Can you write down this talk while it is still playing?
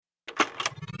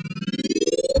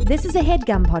This is a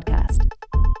HeadGum podcast.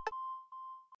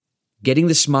 Getting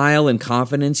the smile and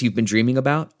confidence you've been dreaming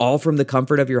about, all from the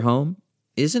comfort of your home,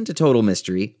 isn't a total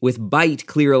mystery with Byte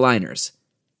clear aligners.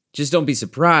 Just don't be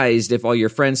surprised if all your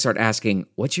friends start asking,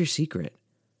 "What's your secret?"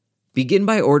 Begin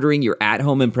by ordering your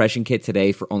at-home impression kit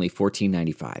today for only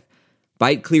 $14.95.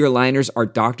 Byte clear aligners are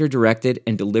doctor-directed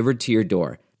and delivered to your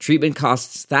door. Treatment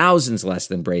costs thousands less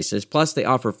than braces, plus they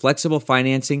offer flexible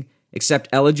financing, accept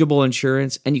eligible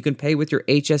insurance, and you can pay with your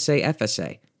HSA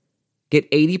FSA. Get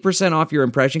 80% off your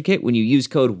impression kit when you use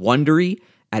code WONDERY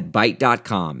at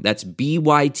Byte.com. That's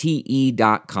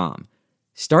BYTE.com.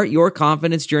 Start your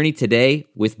confidence journey today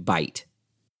with Byte.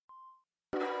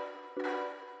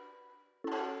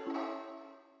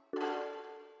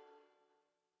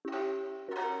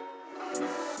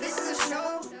 This is a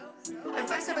show.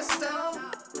 Advice of a stone.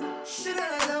 Should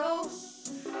I let go?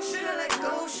 Should I let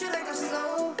go? Should I go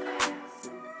slow?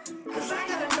 Cause I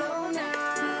gotta know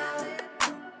now.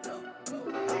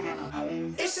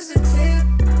 It's just a tip.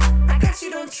 I got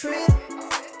you, don't trip.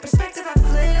 Perspective I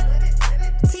flip.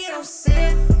 Tea I don't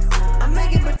sip. I'm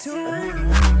making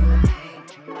Batum.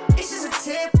 It's just a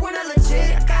tip. We're not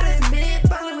legit. I gotta admit.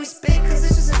 But when we spit, cause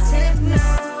it's just a tip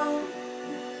now.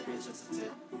 It's just a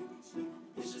tip.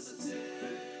 It's just a tip.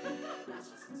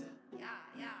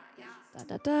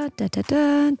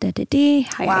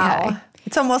 Hi, Wow. hi.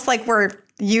 It's almost like we're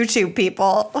YouTube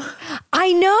people.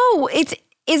 I know. Isn't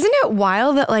it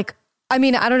wild that I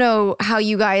don't know how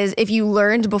you guys, if you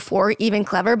learned before even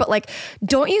Clever, but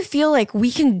don't you feel like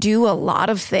we can do a lot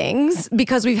of things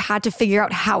because we've had to figure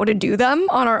out how to do them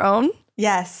on our own?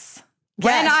 Yes.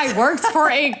 When I worked for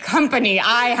a company,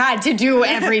 I had to do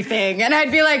everything. And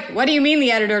I'd be like, what do you mean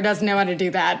the editor doesn't know how to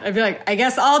do that? I'd be like, I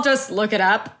guess I'll just look it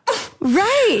up.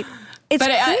 Right. It's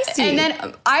crazy. And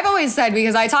then I've always said,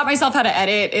 because I taught myself how to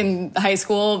edit in high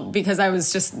school because I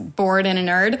was just bored and a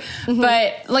nerd. Mm-hmm.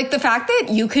 But the fact that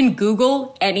you can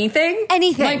Google anything.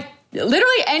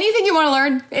 Literally anything you want to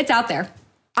learn, it's out there.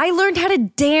 I learned how to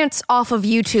dance off of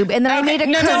YouTube, and then I made a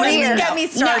career. Don't even get me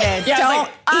started. No. Yeah, don't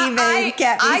even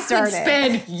get me started. I could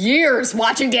spend years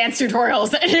watching dance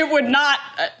tutorials, and I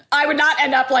would not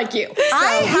end up like you. So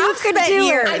I have spent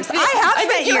years. I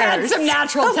think you had some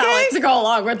natural talent to go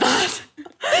along with that.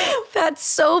 That's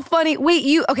so funny. Wait,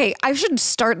 I should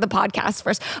start the podcast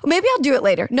first. Maybe I'll do it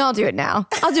later. No, I'll do it now.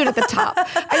 I'll do it at the top.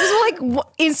 I just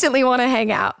instantly want to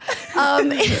hang out.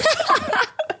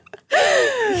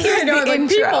 Here's the intro.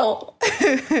 People.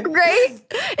 Right?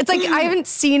 It's like I haven't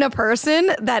seen a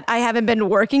person that I haven't been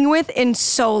working with in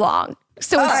so long.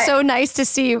 So it's so nice to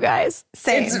see you guys.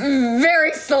 Same. It's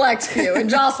very select few, and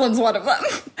Joslyn's one of them.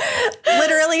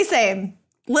 Literally same.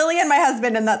 Lily and my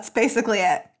husband, and that's basically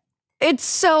it. It's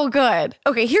so good.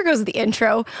 Okay, here goes the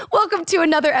intro. Welcome to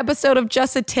another episode of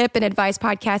Just a Tip, an advice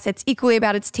podcast that's equally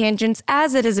about its tangents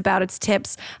as it is about its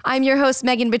tips. I'm your host,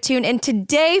 Megan Batoon, and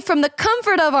today, from the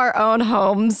comfort of our own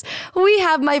homes, we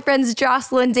have my friends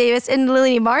Joslyn Davis and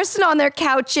Lily Marston on their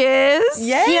couches.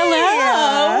 Yay!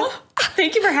 Hello!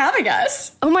 Thank you for having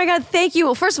us. Oh my God, thank you.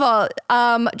 Well, first of all,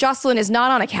 Joslyn is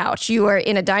not on a couch. You are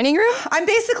in a dining room? I'm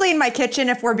basically in my kitchen,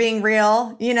 if we're being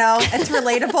real. It's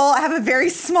relatable. I have a very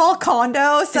small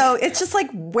condo, so it's just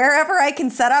wherever I can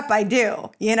set up, I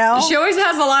do, She always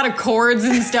has a lot of cords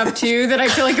and stuff, too, that I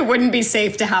feel like it wouldn't be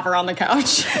safe to have her on the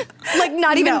couch.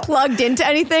 Not even plugged into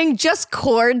anything, just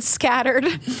cords scattered.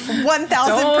 1,000%.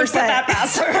 Don't put that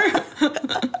past her.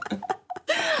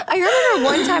 I remember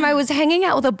one time I was hanging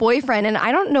out with a boyfriend, and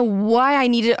I don't know why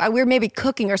we were maybe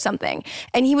cooking or something,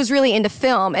 and he was really into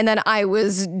film, and then I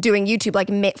was doing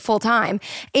YouTube full time,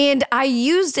 and I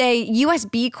used a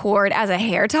USB cord as a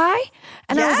hair tie,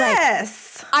 and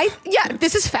yes. I was like,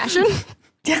 this is fashion.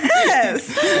 Yes.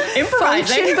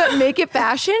 Improvising. Function, but make it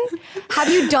fashion. Have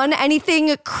you done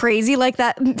anything crazy like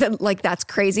that? That's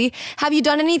crazy. Have you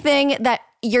done anything that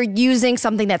you're using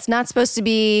something that's not supposed to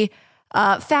be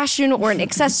fashion or an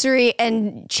accessory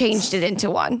and changed it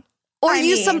into one? Or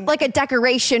use some a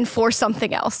decoration for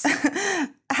something else?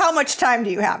 How much time do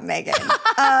you have, Megan?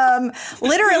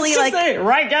 Literally,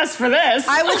 right guess for this.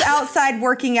 I was outside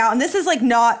working out, and this is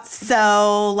not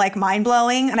so mind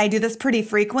blowing, and I do this pretty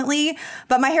frequently.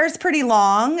 But my hair is pretty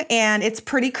long, and it's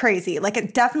pretty crazy.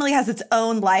 It definitely has its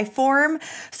own life form.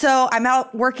 So I'm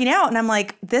out working out, and I'm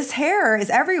like, this hair is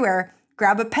everywhere.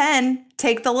 grab a pen,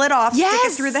 take the lid off, stick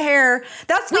it through the hair.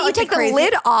 That's not you take the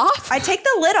lid off? I take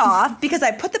the lid off because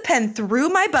I put the pen through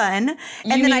my bun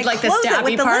and then I close it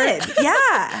with the lid.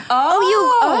 Yeah.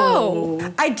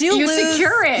 I do You lose,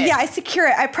 secure it. Yeah, I secure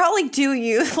it. I probably do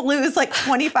lose like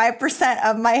 25%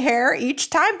 of my hair each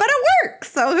time, but it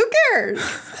works. So who cares?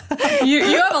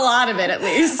 You have a lot of it at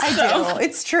least. I do.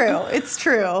 It's true. It's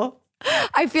true.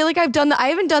 I feel like I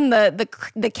haven't done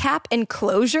the cap and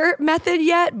closure method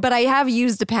yet, but I have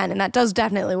used a pen and that does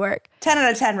definitely work. 10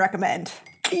 out of 10 recommend.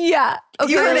 Yeah.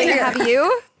 Okay, You heard it here. have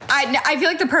you? I feel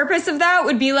like the purpose of that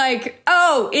would be like,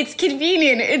 oh, it's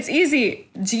convenient, it's easy.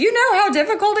 Do you know how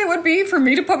difficult it would be for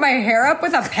me to put my hair up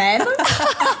with a pen?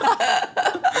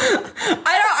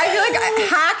 I feel like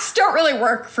hacks don't really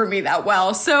work for me that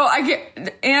well. So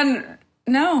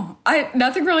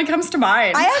nothing really comes to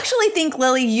mind. I actually think,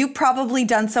 Lily, you've probably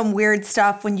done some weird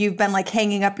stuff when you've been like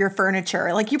hanging up your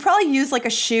furniture. Like you probably use like a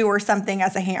shoe or something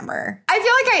as a hammer. I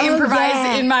feel like I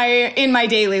improvise in my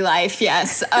daily life.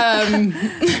 Yes.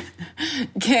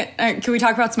 Can we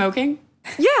talk about smoking?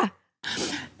 Yeah.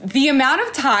 The amount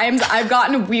of times I've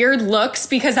gotten weird looks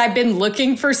because I've been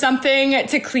looking for something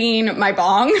to clean my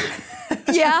bong.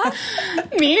 Yeah.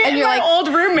 Me and my old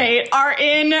roommate are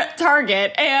in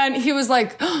Target and he was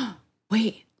like, oh,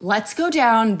 wait, let's go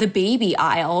down the baby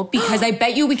aisle because I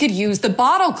bet you we could use the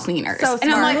bottle cleaners. So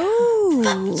and I'm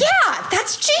smart. like, yeah,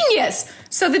 that's genius.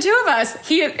 So the two of us,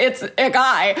 it's a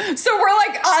guy. So we're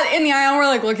like in the aisle, we're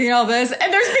like looking at all this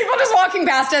and there's people just walking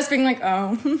past us being like,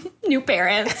 oh, new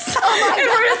parents. And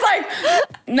we're just like,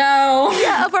 no.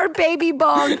 Yeah, of our baby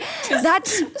bong.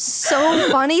 That's so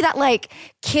funny that like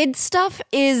kid stuff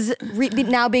is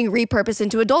now being repurposed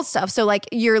into adult stuff. So like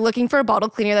you're looking for a bottle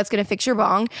cleaner that's going to fix your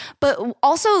bong. But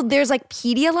also there's like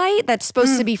Pedialyte that's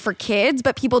supposed to be for kids,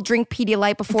 but people drink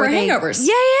Pedialyte before for hangovers.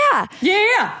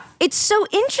 Yeah. It's so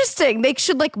interesting. They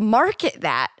should like market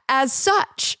that as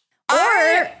such. Or,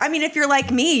 I mean, if you're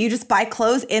like me, you just buy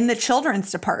clothes in the children's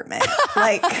department.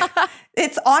 Like,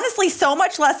 it's honestly so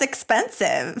much less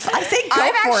expensive. I say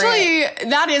go for it.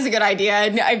 That is a good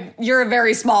idea. You're a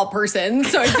very small person,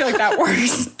 so I feel like that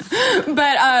works.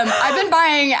 But I've been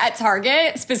buying at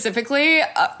Target specifically.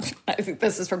 I think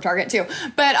this is from Target too.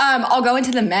 But I'll go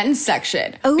into the men's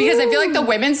section. Ooh. Because I feel like the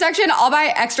women's section, I'll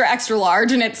buy extra, extra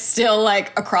large, and it's still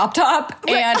like a crop top.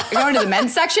 And I go into the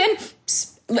men's section.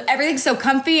 Everything's so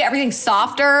comfy. Everything's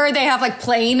softer. They have like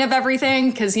plain of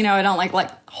everything because, I don't like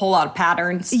a whole lot of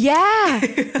patterns. Yeah.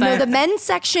 No, the men's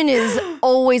section is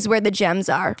always where the gems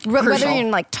are. Whether you're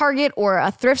in like Target or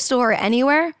a thrift store or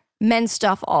anywhere, men's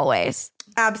stuff always.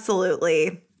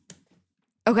 Absolutely.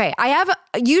 Okay,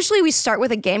 usually we start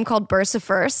with a game called Burst of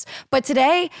First, but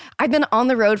today I've been on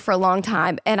the road for a long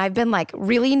time and I've been like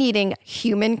really needing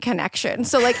human connection.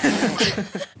 So like,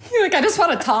 you're like, I just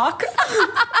want to talk.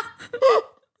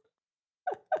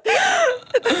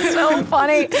 It's so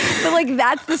funny. But like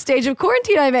that's the stage of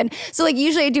quarantine I'm in. So like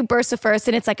usually I do Burst of First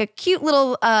and it's like a cute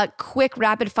little quick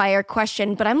rapid fire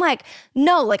question. But I'm like,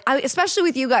 no, like especially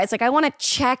with you guys, like I want to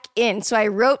check in. So I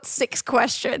wrote 6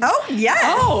 questions. Oh, yes.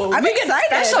 Oh, I'm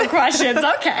excited. Special questions.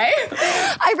 Okay.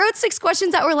 I wrote 6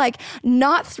 questions that were like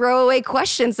not throwaway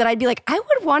questions that I'd be like, I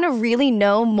would want to really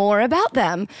know more about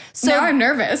them. So now I'm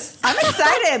nervous. I'm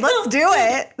excited. Let's do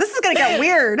it. This is going to get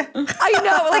weird. I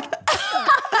know, like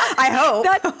I hope.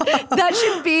 That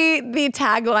should be the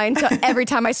tagline to every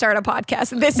time I start a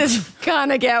podcast. This is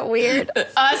gonna get weird.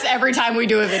 Us every time we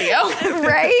do a video.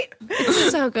 Right?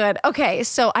 It's so good. Okay,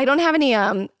 so I don't have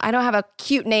a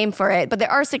cute name for it, but there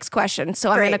are 6 questions,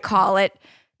 so I'm gonna call it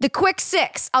the Quick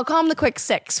 6. I'll call them the Quick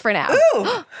 6 for now.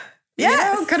 Ooh.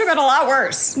 Yes. Could have been a lot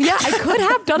worse. Yeah, I could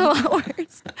have done a lot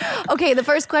worse. Okay, the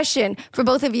first question for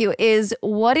both of you is,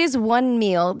 what is one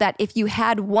meal that if you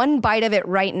had one bite of it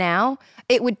right now,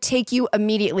 it would take you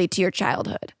immediately to your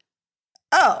childhood?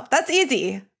 Oh, that's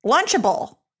easy.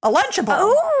 Lunchable. A Lunchable.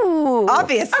 Ooh.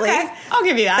 Obviously. Okay, I'll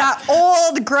give you that. That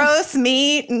old, gross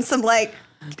meat and some like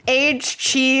aged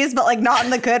cheese, but like not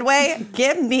in the good way.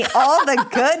 Give me all the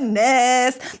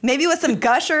goodness. Maybe with some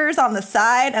gushers on the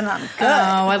side and I'm good.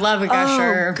 Oh, I love a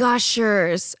gusher. Oh,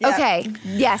 gushers. Yeah. Okay.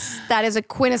 Yes, that is a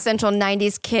quintessential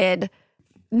 90s kid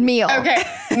meal. Okay.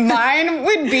 Mine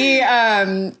would be,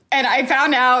 and I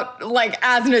found out like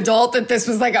as an adult that this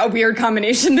was like a weird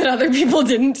combination that other people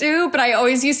didn't do, but I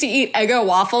always used to eat Eggo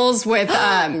waffles with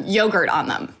yogurt on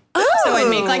them. Oh. So I'd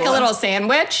make like a little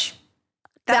sandwich.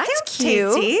 That That's sounds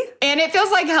cute. tasty. And it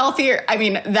feels like healthier. I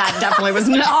mean, that definitely was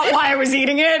not why I was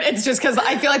eating it. It's just because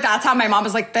I feel like that's how my mom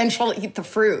was like, then she'll eat the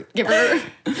fruit. Give her,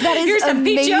 That is here's some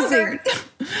peach amazing. yogurt.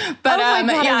 But Oh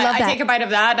my God, I love that. take a bite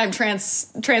of that and I'm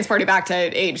transported back to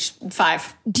age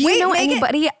 5. Do you know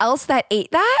anybody else that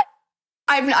ate that?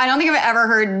 I don't think I've ever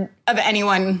heard of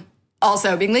anyone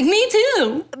also being like, me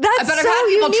too. That's but I've so had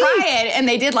people unique. try it and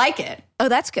they did like it. Oh,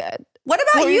 that's good. What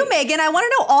about you, Megan? I want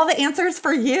to know all the answers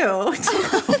for you.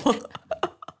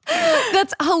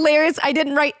 That's hilarious. I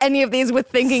didn't write any of these with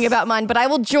thinking about mine, but I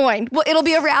will join. Well, it'll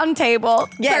be a round table.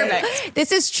 Perfect.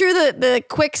 This is true, the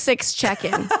quick 6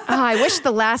 check-in. Oh, I wish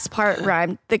the last part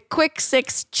rhymed. The quick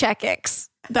 6 check-ix.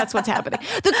 That's what's happening.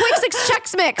 The quick 6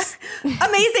 Chex Mix.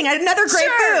 Amazing. Another great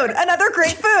food. Another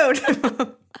great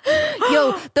food.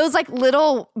 Yo, those like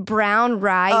little brown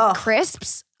rye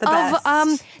crisps. The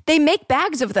best. They make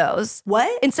bags of those.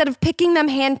 What? Instead of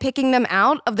hand picking them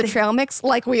out of the trail mix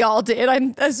like we all did,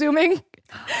 I'm assuming.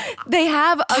 They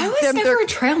have I was never a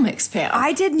trail mix fan.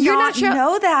 I did You're not not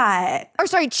know that. Or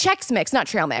sorry, Chex Mix, not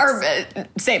trail mix. Or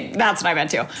same, that's what I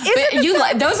meant too. it But you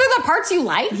those are the parts you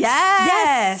like?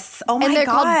 Yes. Oh my God. and they're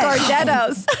called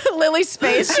Gardettos. Lily's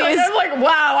face. She was I'm like,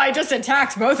 wow, I just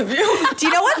attacked both of you. Do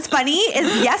you know what's funny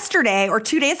is yesterday or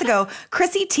 2 days ago,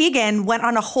 Chrissy Teigen went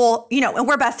on a whole, and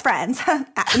we're best friends.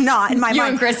 Not in my mind. You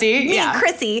and Chrissy, Me yeah. and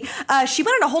Chrissy. She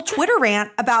went on a whole Twitter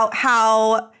rant about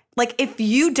how, like, if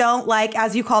you don't like,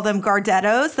 as you call them,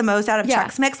 Gardettos, the most out of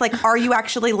Chex Mix, like, are you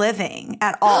actually living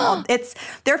at all?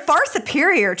 They're far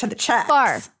superior to the Chex.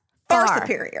 Far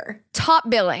superior. top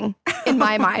billing in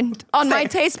my mind. On my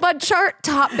taste bud chart,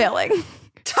 top billing.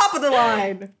 Top of the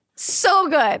line. So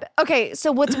good. Okay,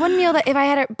 so what's one meal that if I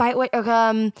had a bite,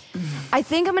 I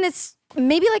think I'm gonna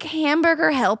maybe like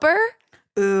hamburger helper.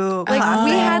 Ooh, Like classic.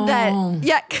 we had that.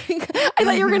 Yeah, I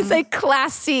thought you were gonna say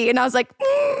Class C, and I was like,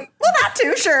 Well, not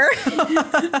too sure. It's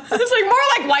like more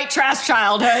like white trash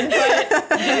childhood,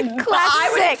 but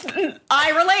classic.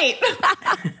 I relate.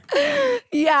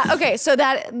 Yeah. Okay. So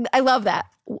I love that.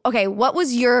 Okay. What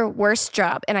was your worst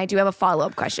job? And I do have a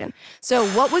follow-up question. So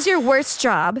what was your worst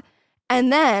job?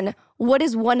 And then what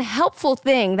is one helpful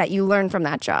thing that you learned from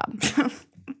that job?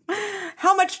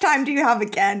 How much time do you have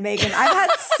again, Megan? I've had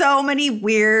so many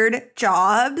weird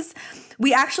jobs.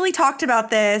 We actually talked about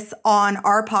this on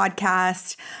our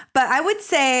podcast, but I would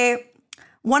say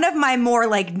one of my more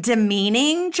like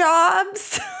demeaning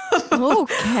jobs.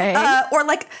 Okay. Or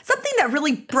like something that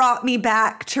really brought me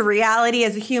back to reality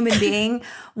as a human being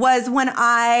was when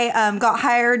I got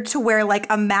hired to wear like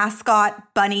a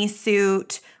mascot bunny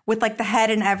suit with like the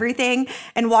head and everything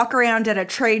and walk around at a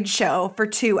trade show for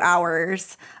 2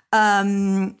 hours.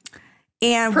 And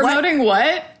Promoting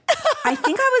what? I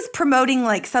think I was promoting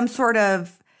like some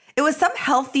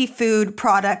healthy food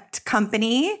product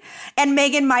company. And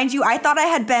Megan, mind you, I thought I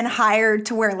had been hired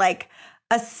to wear like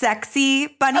a sexy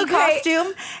bunny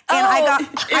costume. And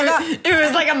it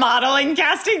was like a modeling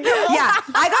casting call. yeah,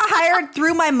 I got hired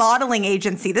through my modeling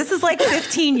agency. This is like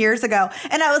 15 years ago.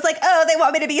 And I was like, oh, they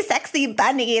want me to be a sexy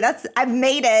bunny. I've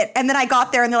made it. And then I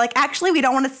got there and they're like, actually, we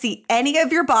don't want to see any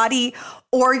of your body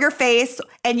or your face.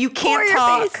 And you can't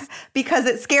talk because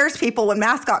it scares people when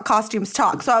mascot costumes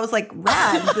talk. So I was like,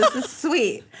 rad, this is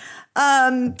sweet.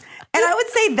 And I would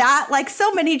say that like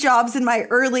so many jobs in my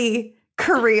early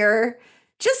career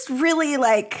just really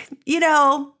like,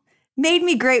 made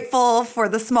me grateful for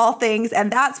the small things.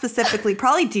 And that specifically,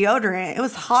 probably deodorant. It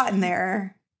was hot in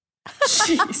there.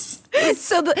 Jeez.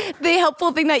 So the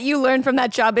helpful thing that you learned from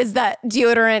that job is that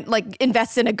deodorant, like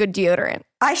invest in a good deodorant.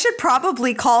 I should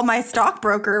probably call my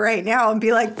stockbroker right now and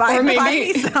be like, buy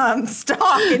me some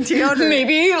stock in deodorant.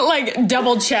 Maybe like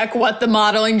double check what the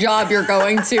modeling job you're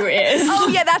going to is. Oh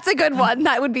yeah, that's a good one.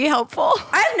 That would be helpful.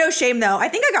 I have no shame though. I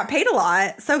think I got paid a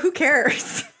lot, so who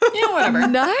cares? Yeah, whatever.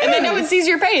 Nice. And then no one sees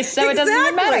your face, so it doesn't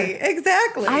even matter.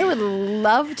 Exactly. I would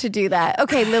love to do that.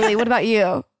 Okay, Lily, what about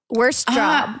you? Worst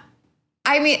job?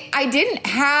 I mean, I didn't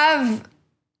have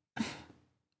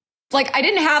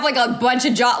like a bunch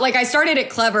of jobs. Like I started at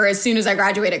Clever as soon as I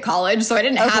graduated college, so I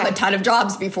didn't have a ton of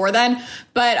jobs before then.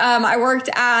 But I worked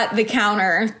at The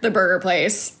Counter, the burger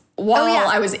place, while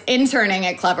I was interning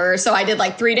at Clever. So I did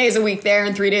like 3 days a week there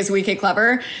and 3 days a week at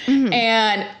Clever. Mm-hmm.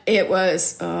 And it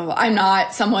was, I'm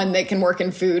not someone that can work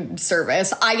in food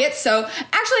service.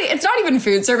 Actually, it's not even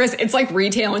food service. It's like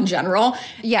retail in general.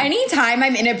 Yeah. Anytime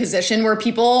I'm in a position where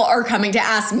people are coming to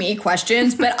ask me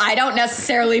questions, but I don't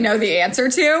necessarily know the answer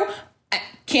to, I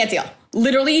can't deal.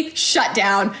 Literally shut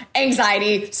down,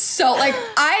 anxiety. So like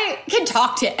I can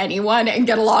talk to anyone and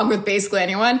get along with basically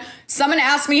anyone. Someone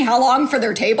asked me how long for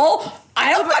their table.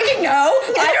 I don't fucking know.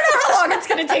 I don't know how long it's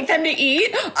going to take them to eat.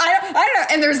 I don't know.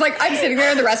 And there's like, I'm sitting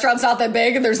there and the restaurant's not that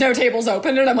big and there's no tables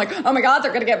open. And I'm like, oh my God,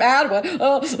 they're going to get mad.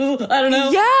 I don't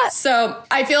know. Yeah. So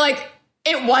I feel like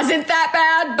it wasn't that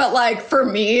bad, but like for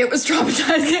me, it was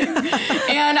traumatizing.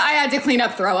 And I had to clean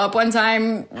up throw up one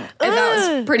time. And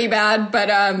that was pretty bad. But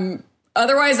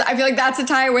otherwise, I feel like that's a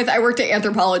tie with I worked at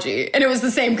Anthropology. And it was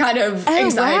the same kind of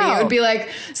anxiety. Wow. It would be like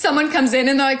someone comes in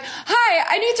and they're like, hi,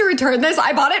 I need to return this.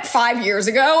 I bought it 5 years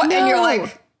ago. No. And you're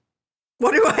like,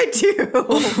 What do I do?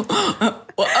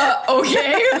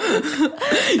 okay.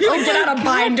 You like get out a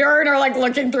binder and are like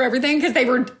looking through everything because they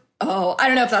were, I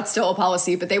don't know if that's still a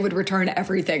policy, but they would return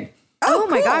everything. Oh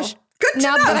my gosh. Good to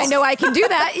now know. that I know I can do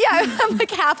that. Yeah, I'm like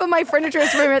half of my furniture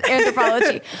is from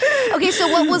Anthropology. Okay, so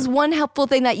what was one helpful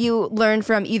thing that you learned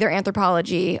from either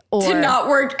Anthropology or To not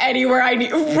work anywhere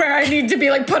where I need to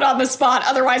be like put on the spot.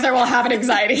 Otherwise, I will have an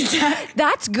anxiety attack.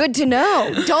 That's good to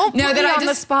know. Don't put me on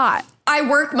the spot. I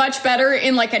work much better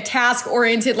in like a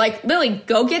task-oriented, like, Lily,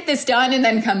 go get this done and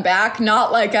then come back,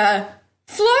 not like a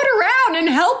float around and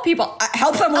help people.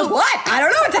 Help them with what? I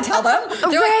don't know what to tell them.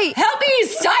 They're like, help me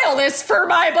style this for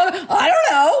my... I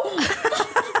don't know.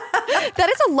 That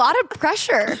is a lot of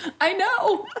pressure. I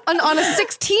know. On a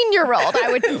 16-year-old,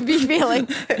 I would be feeling.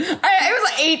 I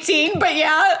was like 18, but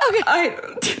yeah. Okay.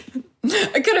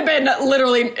 I could have been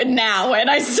literally now, and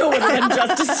I still would have been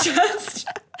just as stressed.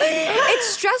 It's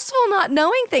stressful not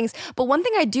knowing things. But one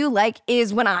thing I do like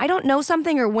is when I don't know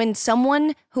something or when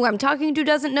someone who I'm talking to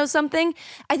doesn't know something,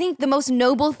 I think the most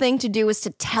noble thing to do is to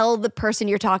tell the person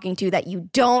you're talking to that you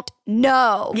don't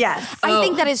know. Yes. I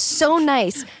think that is so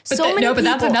nice. But But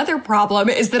that's another problem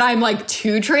is that I'm like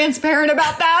too transparent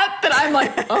about that I'm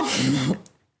like, oh.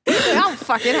 I don't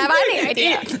fucking have any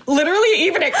idea. Literally,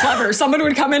 even at Clever, someone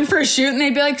would come in for a shoot and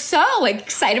they'd be like, so, like,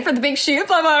 excited for the big shoot?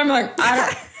 Blah, blah. I'm like,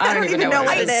 I don't even know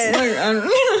what it is.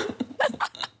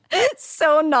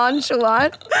 So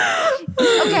nonchalant.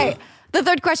 Okay, the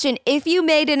third question. If you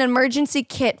made an emergency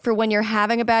kit for when you're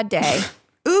having a bad day,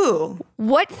 Ooh.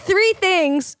 what 3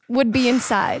 things would be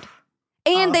inside?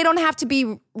 And they don't have to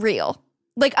be real.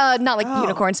 Like, not like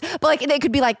unicorns, but like they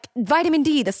could be like vitamin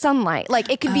D, the sunlight.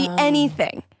 Like it could be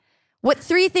anything. What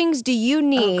 3 things do you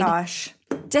need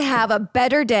to have a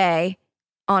better day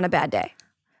on a bad day?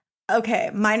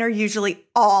 Okay, mine are usually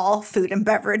all food and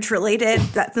beverage related.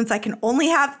 That since I can only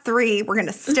have 3, we're going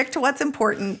to stick to what's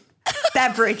important.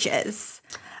 Beverages.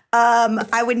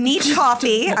 I would need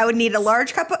coffee. I would need a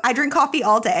large cup of, I drink coffee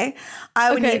all day.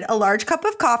 I would need a large cup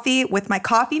of coffee with my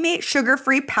Coffee Mate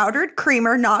sugar-free powdered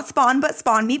creamer, not Spawn, but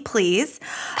Spawn me, please.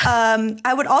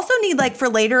 I would also need, like, for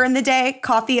later in the day,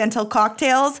 coffee until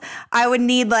cocktails. I would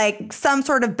need, like, some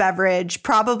sort of beverage,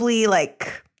 probably,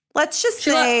 like, let's just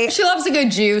say... She loves a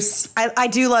good juice. I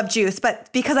do love juice, but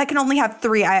because I can only have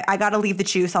 3, I got to leave the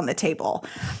juice on the table.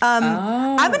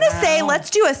 I'm going to say let's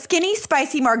do a skinny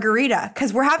spicy margarita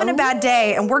because we're having a bad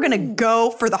day and we're going to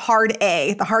go for the hard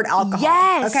A, the hard alcohol.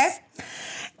 Yes. Okay?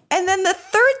 And then the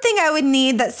third thing I would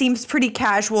need that seems pretty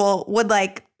casual would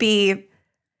like be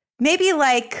maybe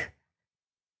like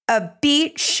a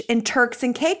beach in Turks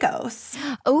and Caicos.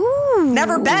 Ooh.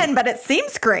 Never been, but it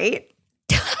seems great.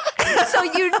 So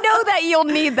you know that you'll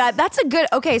need that. That's a good,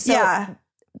 okay, so Yeah.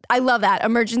 I love that.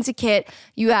 Emergency kit.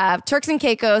 You have Turks and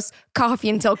Caicos, coffee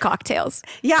until cocktails.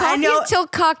 Yeah, coffee I know. until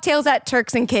cocktails at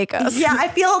Turks and Caicos. Yeah, I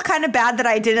feel kind of bad that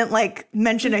I didn't like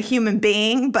mention a human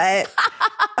being, but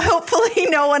hopefully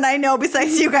no one I know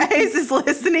besides you guys is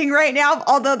listening right now,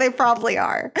 although they probably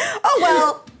are. Oh,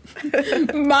 well.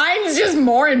 Mine's just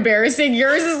more embarrassing.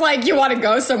 Yours is like, you want to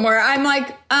go somewhere. I'm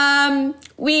like,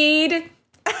 weed,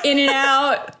 in and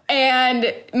out,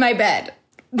 and my bed.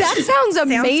 That sounds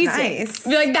amazing. Nice.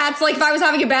 Like, that's like, if I was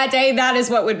having a bad day, that is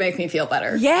what would make me feel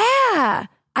better. Yeah.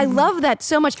 I love that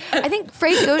so much. I think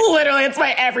Frank Ocean... Literally, it's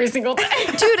my every single day.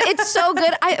 Dude, it's so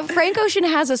good. Frank Ocean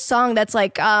has a song that's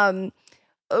like,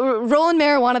 rolling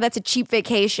marijuana, that's a cheap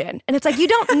vacation. And it's like, you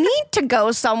don't need to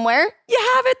go somewhere.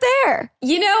 You have it there.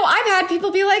 You know, I've had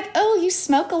people be like, oh, you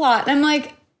smoke a lot. And I'm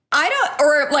like, I don't,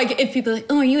 or like if people are like,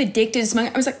 oh, are you addicted to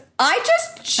smoking? I was like, I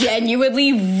just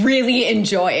genuinely really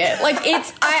enjoy it. Like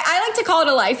it's, I like to call it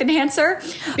a life enhancer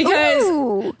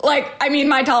because like, I mean,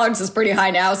 my tolerance is pretty high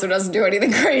now, so it doesn't do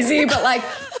anything crazy, but like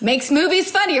makes movies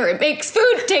funnier. It makes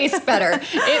food taste better.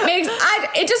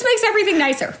 It just makes everything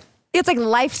nicer. It's like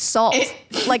life salt.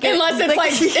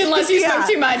 Unless you smoke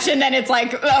too much, and then it's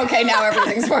like, okay, now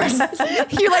everything's worse.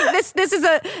 You're like, this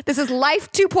is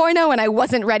life 2.0, and I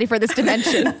wasn't ready for this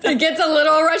dimension. It gets a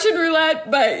little Russian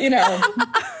roulette, but you know.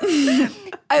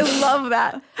 I love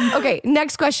that. Okay,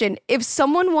 next question. If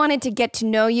someone wanted to get to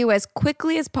know you as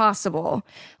quickly as possible,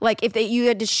 like if you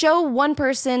had to show one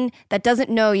person that doesn't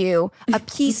know you a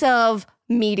piece of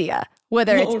media,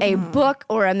 whether it's a book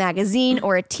or a magazine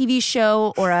or a TV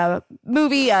show or a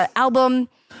movie, an album,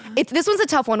 This one's a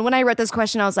tough one. When I wrote this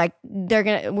question, I was like, we're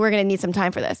gonna need some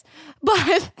time for this.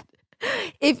 But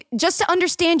if just to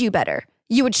understand you better,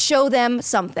 you would show them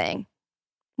something,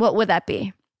 what would that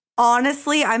be?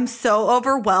 Honestly, I'm so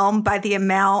overwhelmed by the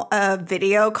amount of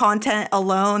video content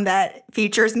alone that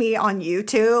features me on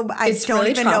YouTube. I don't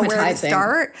really even know where to traumatizing.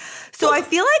 start. So I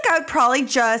feel like I would probably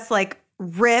just like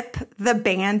rip the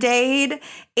Band-Aid.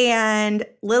 And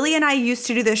Lily and I used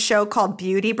to do this show called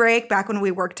Beauty Break back when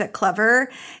we worked at Clever.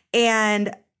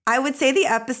 And I would say the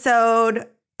episode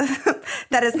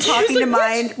that is popping to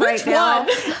mind right now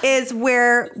is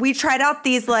where we tried out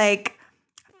these like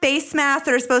face masks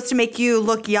that are supposed to make you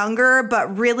look younger,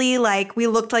 but really like we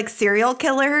looked like serial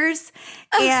killers.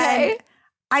 Okay. And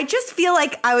I just feel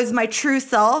like I was my true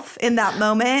self in that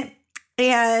moment.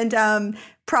 And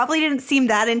probably didn't seem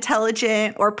that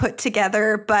intelligent or put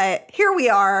together, but here we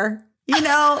are. You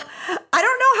know, I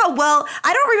don't know how well,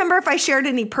 I don't remember if I shared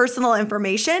any personal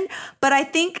information, but I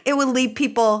think it would leave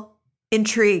people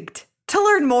intrigued to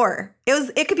learn more.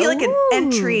 It could be like an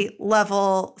entry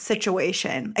level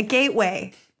situation, a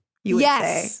gateway, you would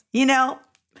say, you know?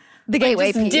 The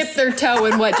gateway Just piece. dip their toe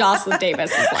in what Joslyn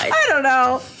Davis is like. I don't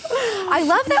know. I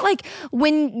love that, like,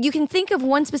 when you can think of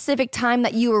one specific time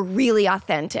that you were really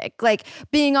authentic, like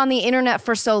being on the internet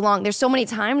for so long. There's so many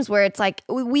times where it's like,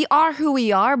 we are who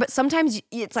we are, but sometimes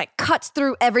it's like cuts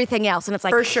through everything else. And it's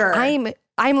like, For sure.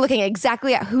 I'm looking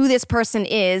exactly at who this person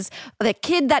is, the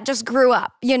kid that just grew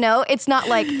up, you know? It's not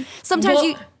like,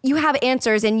 sometimes you have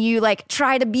answers and you like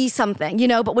try to be something, you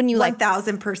know, but when you like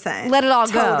 1000%. let it all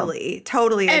go.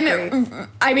 Totally agree. And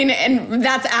I mean, and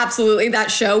that's absolutely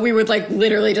that show. We would like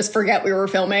literally just forget we were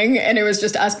filming and it was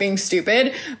just us being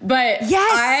stupid. But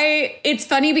it's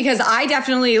funny because I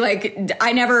definitely like,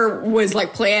 I never was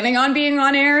like planning on being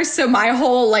on air. So my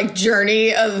whole like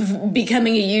journey of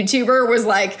becoming a YouTuber was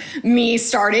like me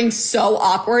starting so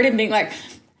awkward and being like,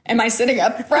 am I sitting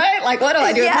upright? Like, what do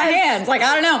I do with my hands? Like,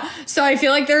 I don't know. So I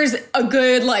feel like there's a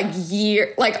good like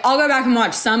year, like I'll go back and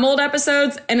watch some old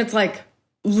episodes and it's like,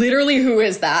 literally, who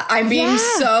is that? I'm being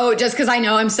so, just because I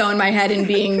know I'm so in my head and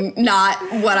being not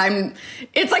what I'm,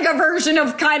 it's like a version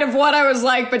of kind of what I was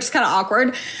like, but just kind of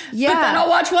awkward. Yeah. But then I'll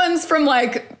watch ones from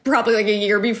like probably like a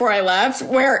year before I left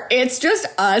where it's just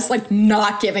us like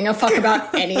not giving a fuck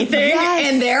about anything.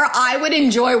 And there I would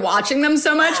enjoy watching them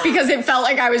so much because it felt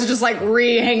like I was just like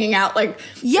hanging out. Like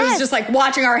it was just like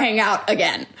watching our hangout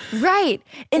again. Right.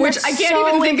 And which I can't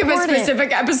even think of a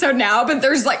specific episode now, but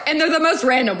there's like, and they're the most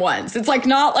random ones. It's like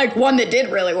not like one that did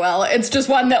really well. It's just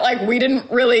one that like we didn't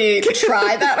really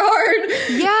try that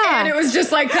hard. Yeah. And it was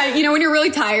just like, kind of, you know, when you're really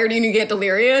tired and you get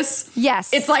delirious.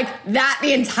 Yes. It's like that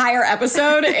the entire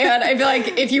episode. And I feel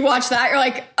like if you watch that, you're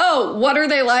like, oh, what are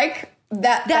they like?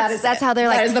 That's how they're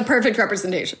like. That is the perfect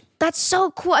representation. That's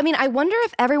so cool. I mean, I wonder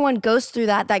if everyone goes through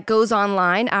that goes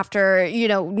online after, you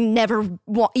know, never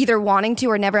either wanting to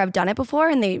or never have done it before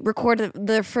and they record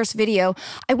their first video.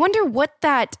 I wonder what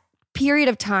that period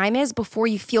of time is before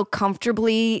you feel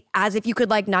comfortably as if you could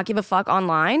like not give a fuck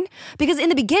online. Because in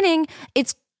the beginning,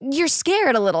 you're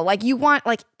scared a little. Like you want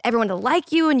like everyone to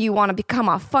like you and you want to become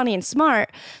all funny and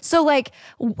smart. So like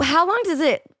how long does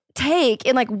it take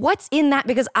and like what's in that?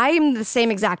 Because I'm the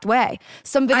same exact way.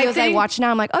 Some videos I watch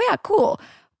now, I'm like, oh yeah, cool.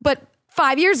 But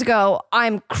 5 years ago,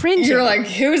 I'm cringing. You're like,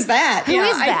 who's that? Who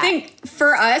is that? I think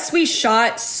for us, we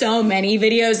shot so many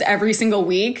videos every single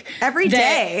week. Every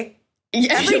day.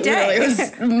 Every day. It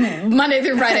was Monday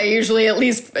through Friday, usually at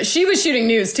least. She was shooting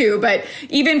news too, but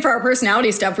even for our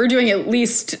personality stuff, we're doing at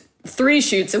least 3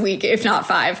 shoots a week, if not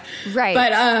 5. Right.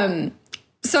 But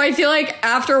so I feel like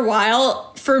after a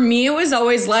while, for me, it was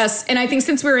always less. And I think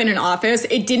since we were in an office,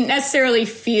 it didn't necessarily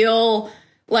feel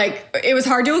like it was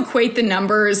hard to equate the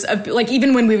numbers of like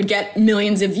even when we would get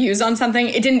millions of views on something,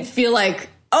 it didn't feel like,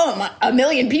 oh, 1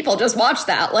 million people just watched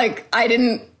that. Like I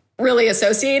didn't really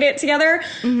associate it together.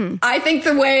 Mm-hmm. I think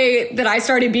the way that I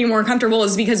started being more comfortable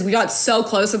is because we got so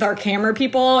close with our camera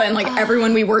people and like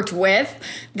everyone we worked with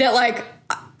that like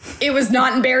it was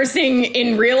not embarrassing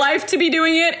in real life to be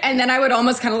doing it. And then I would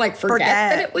almost kind of like forget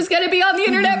that it was going to be on the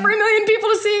internet for 1 million people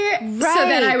to see. Right. So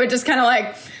then I would just kind of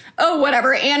like, oh,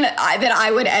 whatever. And that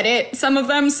I would edit some of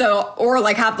them. So, or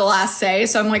like have the last say.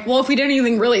 So I'm like, well, if we did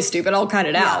anything really stupid, I'll cut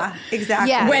it out. Exactly.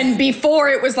 Yes. When before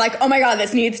it was like, oh my God,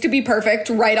 this needs to be perfect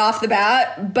right off the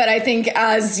bat. But I think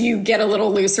as you get a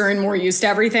little looser and more used to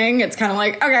everything, it's kind of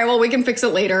like, okay, well, we can fix it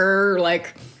later.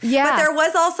 Like, yeah. But there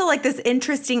was also like this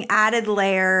interesting added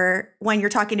layer when you're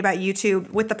talking about YouTube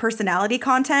with the personality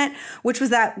content, which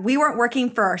was that we weren't working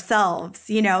for ourselves,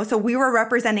 you know, so we were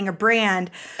representing a brand.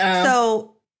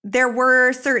 So there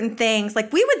were certain things,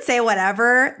 like we would say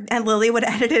whatever and Lily would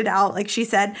edit it out, like she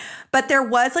said, but there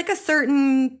was like a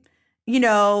certain,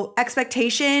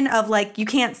 expectation of like, you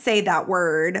can't say that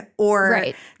word or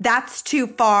that's too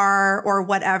far or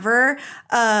whatever.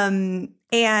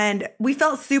 And we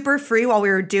felt super free while we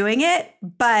were doing it,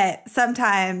 but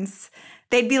sometimes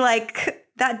they'd be like,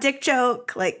 that dick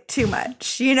joke, like too much,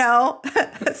 So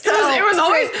it was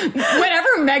always,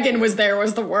 whenever Megan was there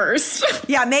was the worst.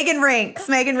 Yeah, Megan ranks.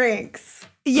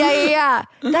 Yeah.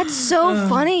 That's so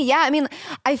funny. Yeah, I mean,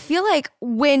 I feel like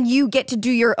when you get to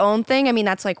do your own thing, I mean,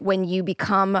 that's like when you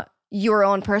become your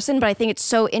own person. But I think it's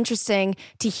so interesting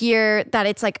to hear that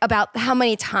it's like about how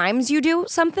many times you do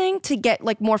something to get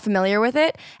like more familiar with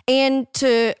it. And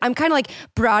I'm kind of like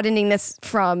broadening this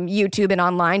from YouTube and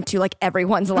online to like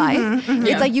everyone's life.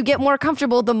 It's like you get more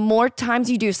comfortable the more times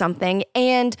you do something.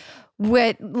 And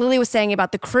what Lily was saying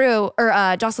about the crew,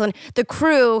 or Joslyn, the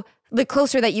crew, the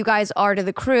closer that you guys are to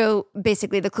the crew,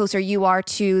 basically the closer you are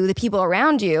to the people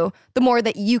around you, the more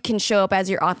that you can show up as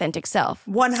your authentic self.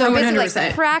 100%. So basically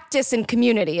like practice and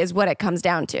community is what it comes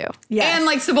down to. Yes. And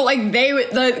like, so, but like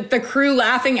the crew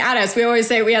laughing at us, we always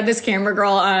say we had this camera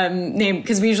girl named,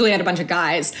 because we usually had a bunch of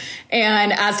guys.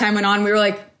 And as time went on, we were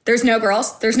like, there's no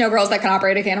girls that can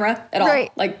operate a camera at all.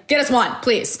 Right. Like, get us one,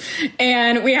 please.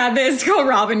 And we had this girl,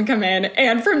 Robin, come in.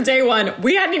 And from day one,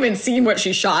 we hadn't even seen what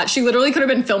she shot. She literally could have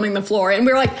been filming the floor. And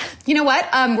we were like, you know what?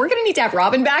 We're going to need to have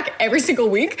Robin back every single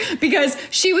week, because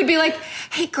she would be like,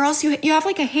 hey, girls, you have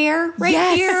like a hair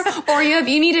right here, or you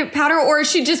need a powder. Or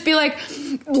she'd just be like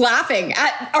laughing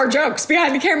at our jokes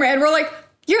behind the camera. And we're like,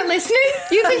 you're listening?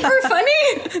 You think we're funny?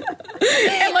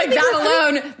 And like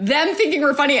that alone, them thinking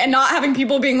we're funny and not having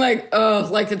people being like, oh,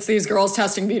 like it's these girls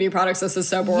testing beauty products. This is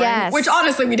so boring. Yes. Which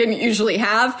honestly we didn't usually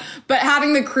have. But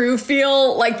having the crew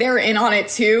feel like they're in on it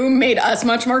too made us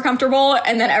much more comfortable.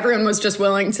 And then everyone was just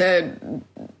willing to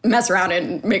mess around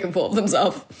and make a fool of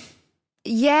themselves.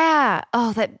 Yeah.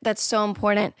 Oh, that's so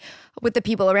important with the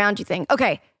people around you thing.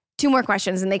 Okay, 2 more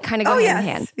questions and they kind of go hand in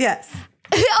hand. Yes.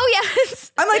 Oh,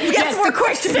 yes. I'm like, yes, more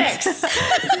questions. 6.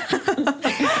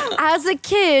 As a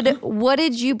kid, what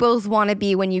did you both want to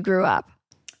be when you grew up?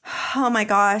 Oh my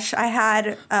gosh. I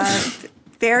had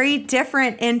very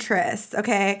different interests.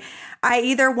 Okay. I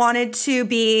either wanted to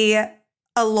be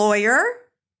a lawyer,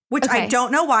 which I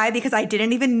don't know why, because I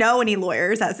didn't even know any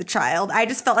lawyers as a child. I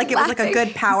just felt like it was like a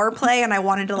good power play and I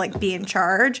wanted to like be in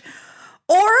charge.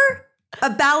 Or a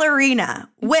ballerina,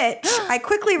 which I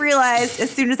quickly realized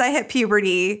as soon as I hit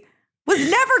puberty was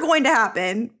never going to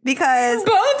happen, because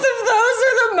both of those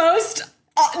are the most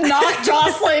not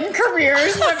Joslyn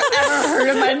careers I've ever heard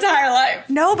in my entire life.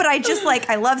 No, but I just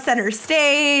I love Center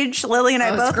Stage. Lily and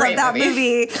I both love that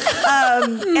movie.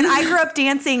 And I grew up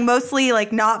dancing mostly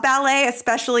not ballet,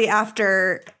 especially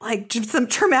after some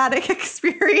traumatic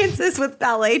experiences with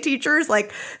ballet teachers.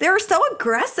 They were so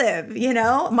aggressive,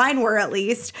 mine were at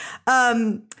least.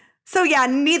 So yeah,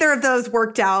 neither of those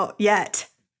worked out yet.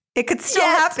 It could still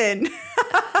happen.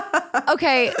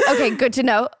 Okay, good to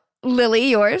know. Lily,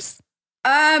 yours?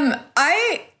 When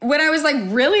I was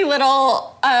really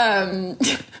little, my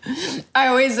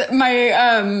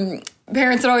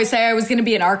parents would always say I was going to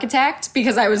be an architect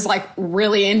because I was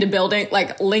really into building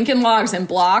Lincoln logs and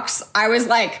blocks. I was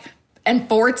and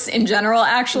forts in general,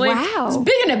 actually. Wow. I was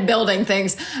big into building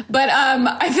things, but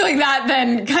I feel like that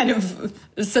then kind of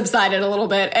subsided a little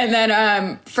bit. And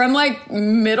then from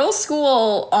middle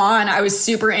school on, I was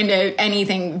super into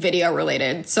anything video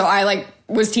related. So I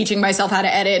was teaching myself how to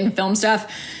edit and film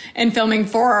stuff, and filming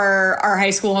for our high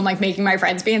school and making my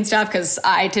friends be in stuff because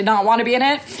I did not want to be in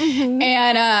it. Mm-hmm.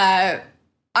 And I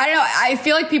don't know, I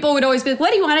feel like people would always be like,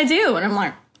 what do you want to do? And I'm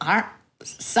like,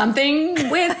 something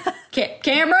with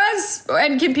cameras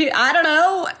and computer. I don't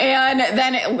know. And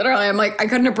then I'm like, I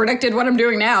couldn't have predicted what I'm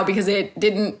doing now because it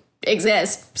didn't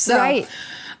exist. So right.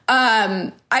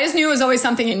 I just knew it was always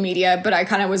something in media, but I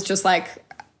kind of was just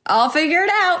I'll figure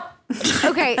it out.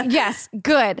 Okay, yes,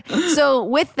 good. So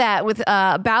with that, with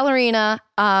ballerina,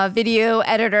 video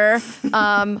editor,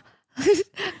 what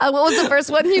was the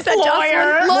first one you said?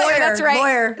 Lawyer. Lawyer, that's right.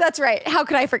 Lawyer. That's right. How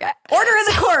could I forget? Order in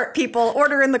the court, people.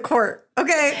 Order in the court.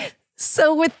 Okay.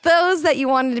 So with those that you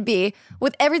wanted to be,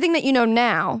 with everything that you know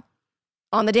now,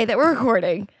 on the day that we're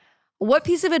recording, what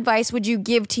piece of advice would you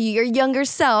give to your younger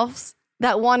selves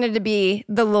that wanted to be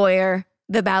the lawyer,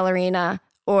 the ballerina,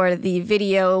 or the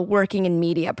video working in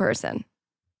media person?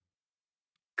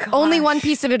 Gosh. Only one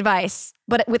piece of advice,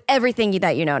 but with everything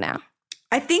that you know now.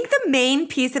 I think the main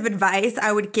piece of advice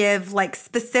I would give,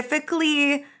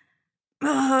 specifically,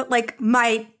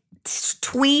 my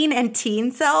tween and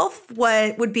teen self,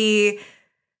 would be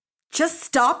Just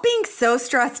stop being so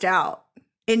stressed out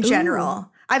in general. Ooh.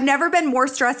 I've never been more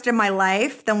stressed in my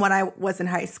life than when I was in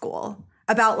high school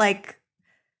about like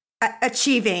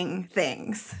achieving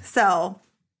things. So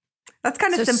that's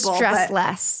kind of simple. Stress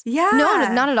less. Yeah.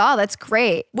 No, not at all. That's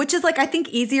great. Which is like, I think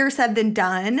easier said than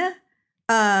done.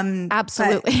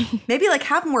 Absolutely. Maybe like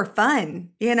have more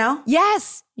fun, you know?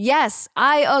 Yes,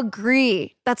 I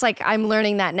agree. That's like, I'm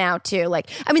learning that now too. Like,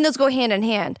 I mean, those go hand in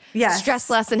hand. Yes. Stress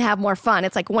less and have more fun.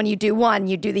 It's like when you do one,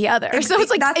 you do the other. So it's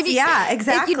like, exactly.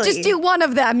 If you just do one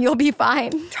of them, you'll be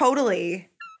fine. Totally.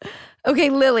 Okay,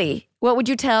 Lily, what would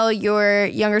you tell your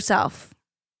younger self?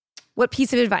 What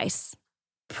piece of advice?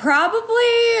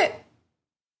 Probably,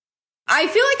 I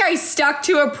feel like I stuck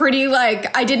to a pretty,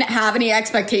 like, I didn't have any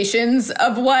expectations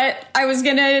of what I was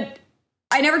gonna,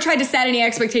 I never tried to set any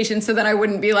expectations so that I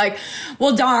wouldn't be like,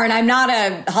 well, darn, I'm not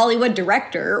a Hollywood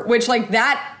director, which like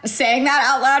that, saying that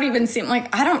out loud even seemed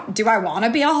like, do I want to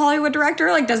be a Hollywood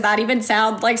director? Like, does that even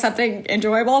sound like something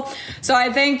enjoyable? So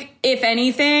I think if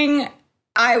anything,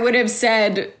 I would have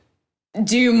said,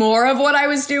 do more of what I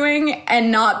was doing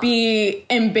and not be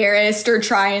embarrassed or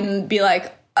try and be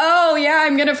like, oh yeah,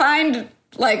 I'm going to find,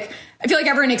 like, I feel like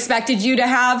everyone expected you to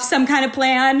have some kind of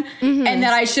plan and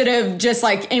that I should have just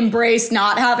like embraced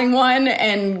not having one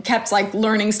and kept like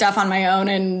learning stuff on my own.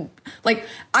 And like,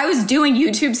 I was doing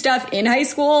YouTube stuff in high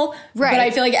school, but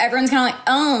I feel like everyone's kind of like,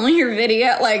 oh, your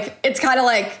video, like, it's kind of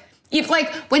like, if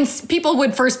like when people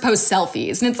would first post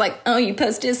selfies and it's like, oh, you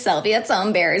posted a selfie, that's so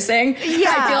embarrassing.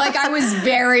 Yeah. I feel like I was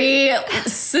very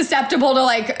susceptible to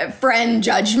like friend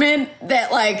judgment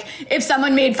that like if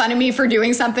someone made fun of me for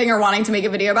doing something or wanting to make a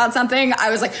video about something, I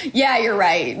was like, yeah, you're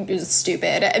right, it's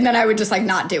stupid. And then I would just like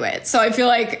not do it. So I feel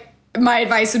like my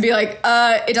advice would be like,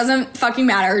 it doesn't fucking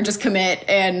matter, just commit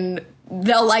and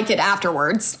they'll like it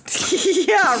afterwards.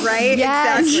 Yeah, right?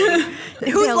 Yes. Exactly.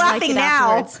 Who's laughing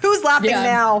now? Who's laughing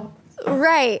now?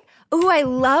 Right. Ooh, I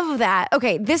love that.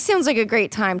 Okay, this sounds like a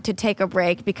great time to take a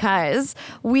break because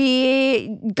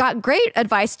we got great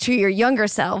advice to your younger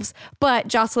selves, but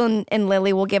Joslyn and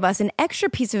Lily will give us an extra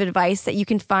piece of advice that you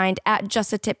can find at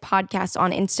Just a Tip Podcast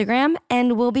on Instagram,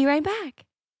 and we'll be right back.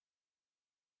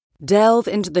 Delve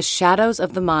into the shadows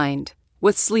of the mind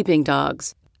with Sleeping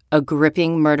Dogs, a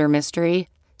gripping murder mystery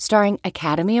starring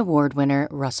Academy Award winner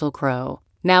Russell Crowe.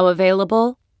 Now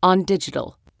available on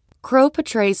digital. Crowe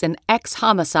portrays an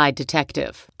ex-homicide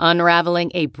detective,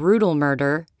 unraveling a brutal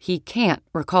murder he can't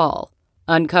recall.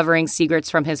 Uncovering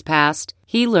secrets from his past,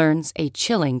 he learns a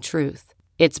chilling truth.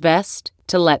 It's best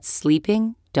to let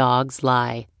sleeping dogs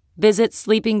lie. Visit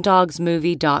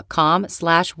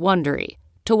sleepingdogsmovie.com/Wondery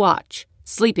to watch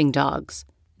Sleeping Dogs,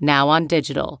 now on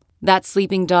digital. That's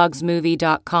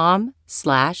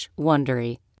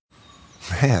sleepingdogsmovie.com/Wondery.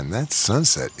 Man, that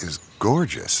sunset is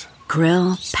gorgeous.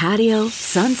 Grill, patio,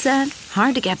 sunset.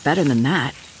 Hard to get better than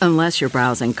that. Unless you're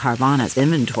browsing Carvana's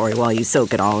inventory while you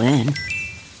soak it all in.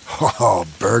 Oh,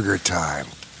 burger time.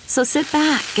 So sit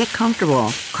back, get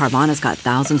comfortable. Carvana's got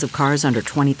thousands of cars under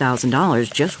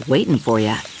 $20,000 just waiting for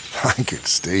you. I could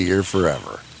stay here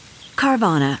forever.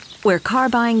 Carvana, where car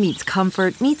buying meets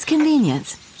comfort meets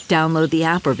convenience. Download the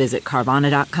app or visit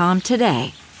Carvana.com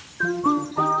today.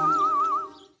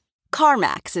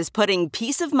 CarMax is putting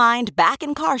peace of mind back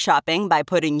in car shopping by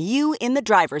putting you in the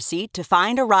driver's seat to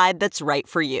find a ride that's right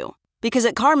for you. Because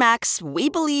at CarMax, we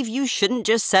believe you shouldn't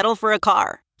just settle for a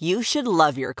car. You should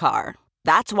love your car.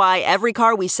 That's why every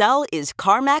car we sell is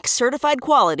CarMax certified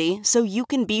quality, so you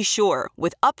can be sure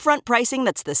with upfront pricing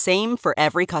that's the same for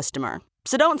every customer.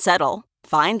 So don't settle.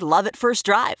 Find love at first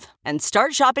drive and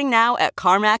start shopping now at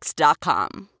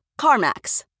CarMax.com.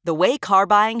 CarMax, the way car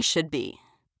buying should be.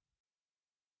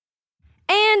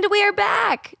 And we're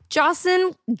back.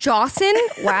 Joslyn?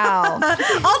 Wow.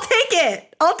 I'll take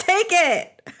it.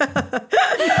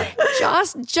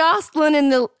 Joslyn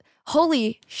and the...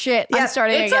 Holy shit. I'm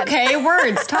starting it's again. Okay,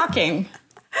 words, talking.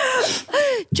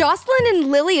 Joslyn and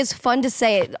Lily is fun to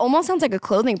say. It almost sounds like a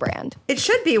clothing brand. It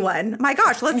should be one. My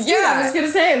gosh, let's do that. I was going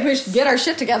to say, if we should get our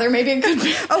shit together, maybe it could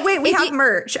be. Oh, wait, we have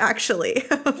merch, actually.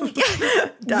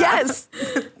 Yes.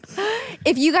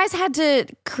 If you guys had to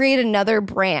create another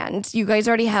brand, you guys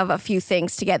already have a few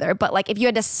things together, but like if you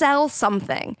had to sell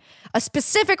something, a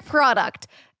specific product,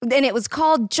 and it was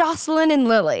called Joslyn and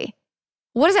Lily,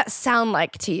 what does that sound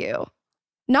like to you?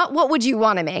 Not what would you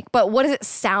want to make, but what does it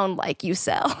sound like you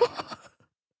sell?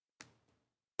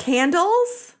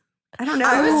 Candles? I don't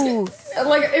know.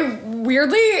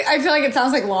 Weirdly, I feel like it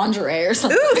sounds like lingerie or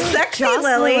something. Ooh, sexy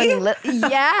Lily.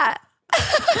 Yeah.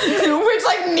 Which,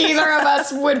 like, neither of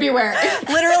us would be wearing.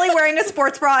 Literally wearing a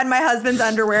sports bra and my husband's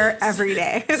underwear every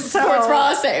day. Sports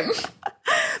bra, same.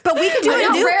 But But we can do it.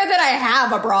 It's rare that I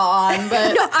have a bra on,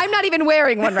 but No, I'm not even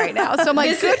wearing one right now. So I'm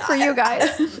like, good for you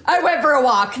guys. I went for a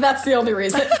walk. That's the only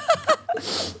reason.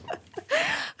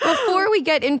 Before we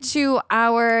get into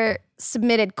our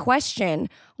submitted question,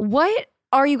 what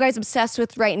are you guys obsessed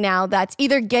with right now that's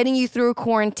either getting you through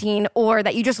quarantine or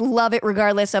that you just love it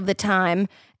regardless of the time,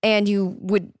 and you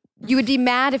would be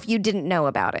mad if you didn't know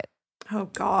about it? Oh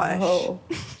gosh.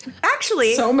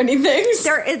 Actually, so many things.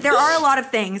 There are a lot of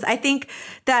things. I think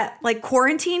that like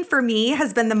quarantine for me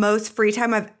has been the most free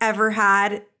time I've ever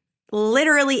had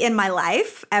literally in my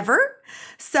life ever.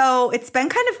 So it's been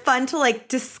kind of fun to like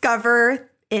discover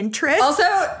interests. Also,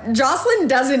 Joslyn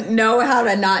doesn't know how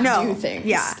to not do things.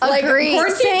 Yeah. Like Agreed.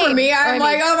 quarantine for me, I'm Agreed.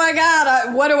 like, oh my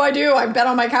God, what do I do? I've been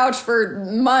on my couch for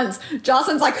months.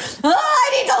 Jocelyn's like,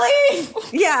 I need to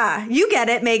leave. Yeah, you get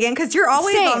it, Megan, because you're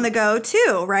always Same. on the go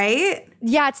too, right?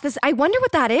 Yeah, it's this. I wonder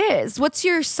what that is. What's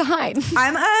your sign?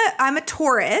 I'm a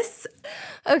Taurus.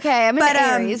 Okay, I'm an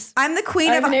Aries. I'm the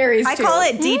queen I'm of an Aries, I too. call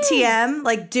it DTM,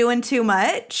 like doing too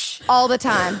much. All the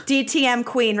time. DTM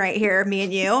queen right here, me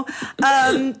and you.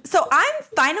 So I'm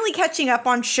finally catching up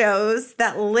on shows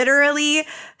that literally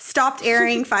stopped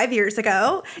airing 5 years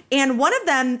ago. And one of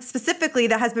them specifically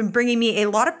that has been bringing me a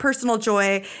lot of personal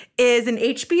joy is an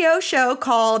HBO show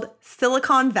called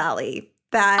Silicon Valley.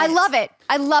 I love it.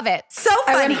 I love it. So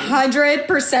I funny.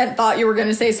 100% thought you were going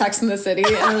to say Sex in the City.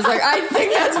 And I was like, I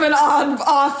think that's been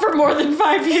off for more than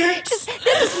 5 years. Just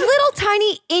this little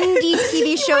tiny indie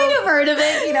TV show. You might have heard of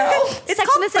it, you know. It's Sex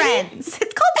called and the City? Friends.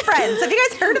 It's called Friends. Have you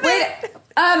guys heard of it?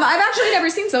 I've actually never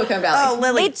seen Silicon Valley. Oh,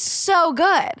 Lily. It's so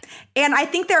good. And I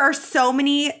think there are so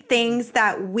many things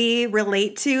that we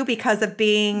relate to because of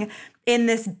being in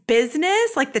this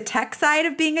business, like the tech side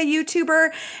of being a YouTuber.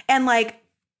 And like,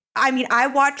 I mean, I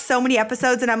watched so many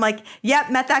episodes and I'm like, yep,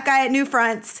 met that guy at New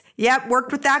Fronts. Yep,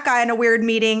 worked with that guy in a weird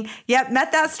meeting. Yep,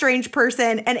 met that strange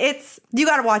person. And you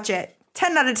got to watch it.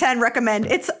 10 out of 10 recommend.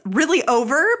 It's really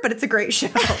over, but it's a great show.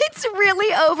 It's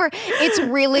really over. It's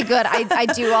really good. I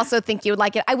do also think you would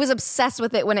like it. I was obsessed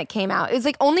with it when it came out. It was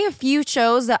like only a few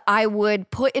shows that I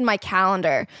would put in my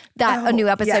calendar that a new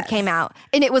episode came out.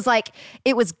 And it was like,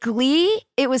 it was Glee,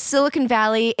 it was Silicon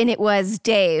Valley, and it was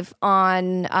Dave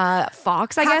on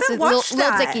Fox, I guess. Haven't watched Lil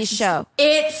that. Dicky's show.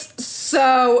 It's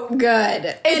so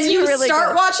good. And you really start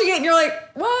good. watching it and you're like,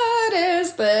 what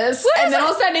is this? And then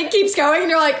all of a sudden it keeps going and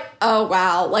you're like, oh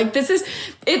wow. Like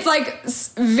it's like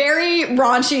very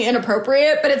raunchy,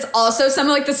 inappropriate, but it's also some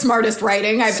of like the smartest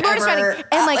writing I've ever. Writing.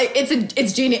 And like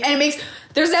it's genius. And it makes,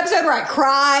 there's an episode where I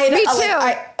cried. Me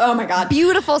too. Oh my God.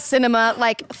 Beautiful cinema,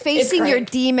 like facing great. your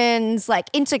demons, like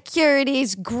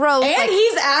insecurities, growth. And like,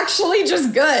 he's actually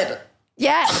just good.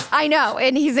 yes, I know.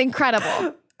 And he's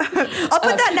incredible. I'll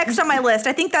put that next on my list.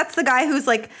 I think that's the guy who's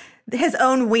like his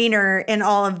own wiener in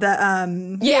all of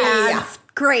the Yeah.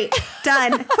 Great.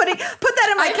 Done. Put that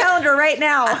in my calendar right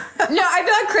now. No, I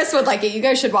feel like Chris would like it. You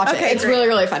guys should watch it. It's great. really,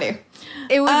 really funny.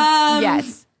 It was,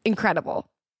 yes, incredible.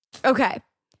 Okay.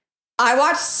 I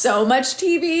watch so much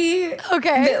TV.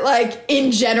 Okay. That, like,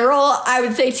 in general, I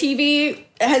would say TV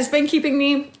has been keeping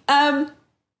me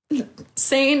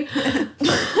sane.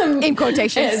 In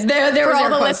quotations. There for was all air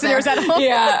the quotes listeners there. at home.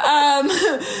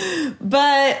 Yeah.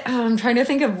 But I'm trying to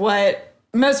think of what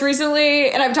most recently,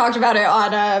 and I've talked about it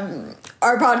on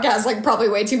our podcast, like probably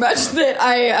way too much, that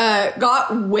I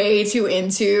got way too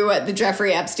into the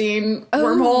Jeffrey Epstein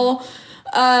wormhole.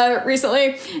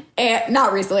 Recently, and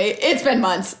not recently, it's been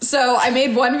months. So I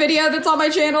made one video that's on my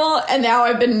channel, and now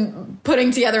I've been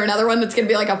putting together another one that's gonna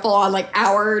be like a full-on like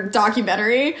hour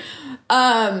documentary.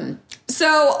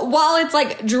 So while it's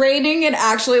like draining and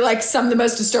actually like some of the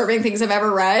most disturbing things I've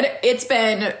ever read, it's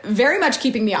been very much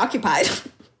keeping me occupied.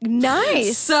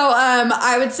 Nice. So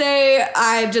I would say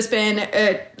I've just been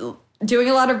doing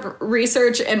a lot of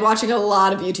research and watching a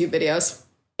lot of YouTube videos.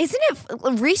 Isn't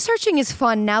it, researching is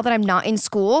fun now that I'm not in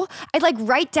school. I like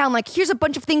write down like, here's a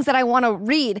bunch of things that I want to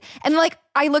read. And like,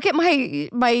 I look at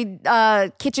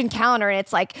my kitchen calendar and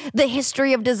it's like the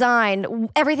history of design,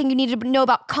 everything you need to know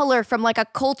about color from like a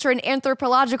culture and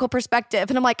anthropological perspective.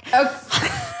 And I'm like,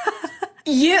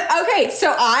 yeah. Okay.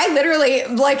 So I literally,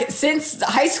 like, since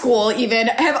high school even,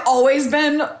 have always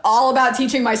been all about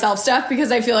teaching myself stuff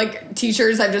because I feel like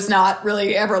teachers I've just not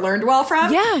really ever learned well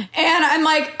from. Yeah. And I'm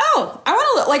like, oh, I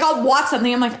want to, like, I'll watch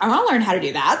something. I'm like, I want to learn how to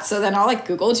do that. So then I'll, like,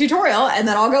 Google a tutorial and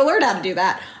then I'll go learn how to do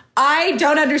that. I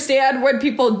don't understand when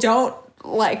people don't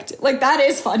liked. Like, that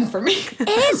is fun for me. It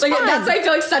is like, fun. That's why I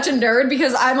feel like such a nerd,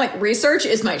 because I'm like, research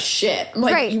is my shit. I'm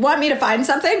like, you want me to find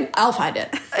something? I'll find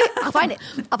it. I'll find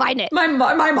it. My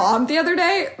mom the other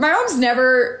day, my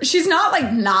mom's she's not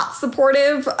like not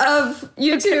supportive of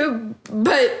YouTube,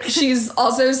 but she's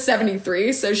also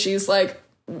 73, so she's like,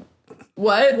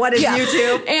 what is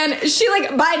YouTube? And she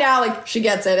like, by now, like, she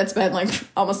gets it. It's been like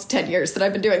almost 10 years that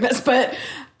I've been doing this, but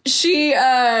she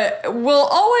will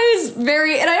always and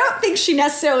I don't think she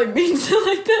necessarily means it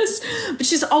like this, but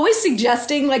she's always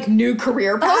suggesting like new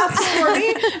career paths for me.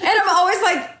 And I'm always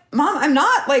like, Mom, I'm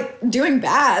not like doing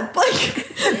bad. Like,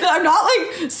 I'm not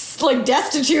like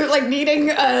destitute, like needing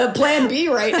a plan B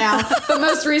right now. But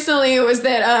most recently it was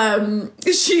that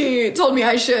she told me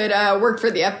I should work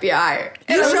for the FBI.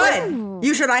 And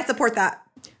You should. I support that.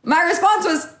 My response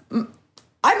was,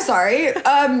 I'm sorry.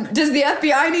 Does the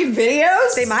FBI need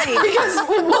videos? They might. Because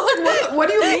what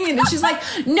do you mean? And she's like,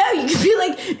 no, you could be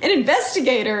like an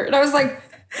investigator. And I was like,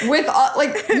 no,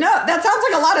 that sounds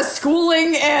like a lot of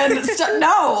schooling and stuff.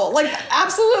 No, like,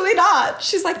 absolutely not.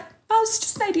 She's like, oh, it's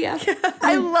just an idea.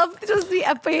 I love, does the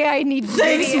FBI need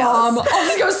Thanks, videos? Mom. I'll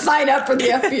just go sign up for the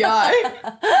FBI.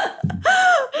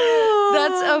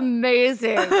 That's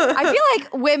amazing. I feel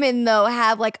like women, though,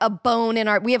 have like a bone in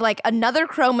we have like another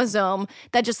chromosome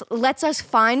that just lets us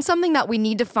find something that we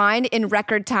need to find in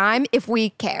record time if we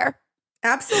care.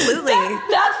 Absolutely.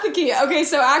 That's the key. Okay,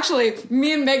 so actually,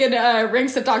 me and Megan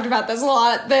Rinks have talked about this a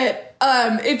lot, that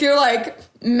if you're like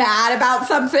mad about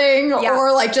something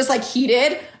or like just like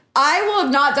heated, I will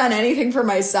have not done anything for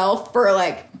myself for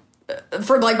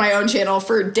my own channel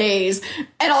for days,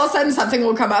 and all of a sudden something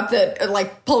will come up that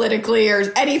like politically or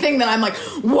anything that I'm like,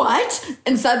 what?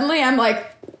 And suddenly I'm like,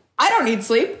 I don't need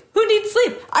sleep. Who needs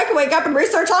sleep? I can wake up and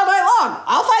research all night long.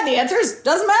 I'll find the answers.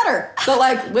 Doesn't matter. But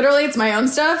like, literally, it's my own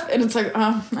stuff, and it's like,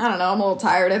 I don't know. I'm a little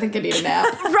tired. I think I need a nap.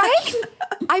 Right?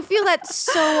 I feel that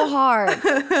so hard.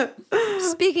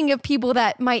 Speaking of people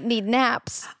that might need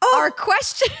naps, our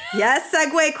question. Yes,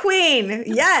 segue queen.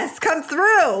 Yes, come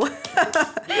through.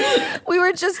 We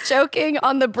were just joking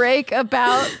on the break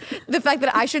about the fact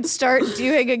that I should start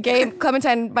doing a game.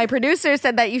 Clementine, my producer,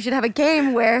 said that you should have a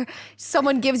game where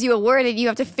someone gives you a word and you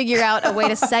have to figure out a way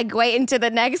to segue into the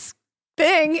next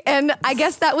thing. And I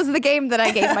guess that was the game that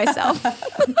I gave myself.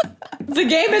 The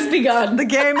game has begun. The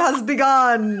game has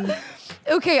begun.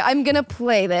 Okay, I'm going to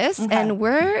play this and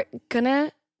we're going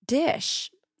to dish.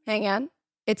 Hang on.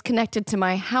 It's connected to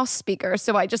my house speaker,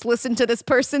 so I just listened to this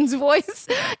person's voice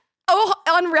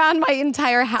around my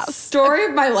entire house. Story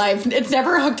of my life. It's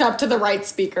never hooked up to the right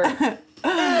speaker.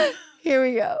 Here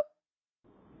we go.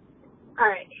 All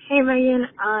right. Hey, Megan.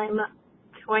 I'm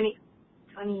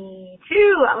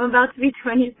 22. I'm about to be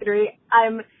 23.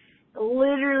 I'm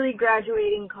literally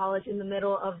graduating college in the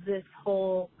middle of this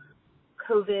whole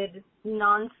COVID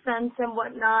nonsense and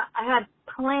whatnot. I had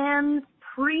plans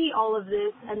pre all of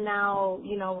this, and now,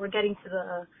 we're getting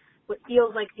to what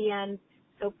feels like the end.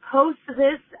 So post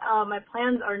this, my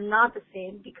plans are not the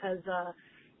same because, a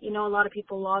lot of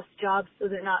people lost jobs, so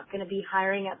they're not going to be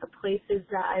hiring at the places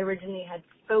that I originally had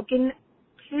spoken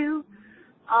to.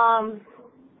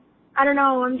 I don't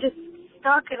know, I'm just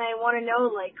stuck, and I want to know,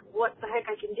 what the heck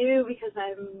I can do, because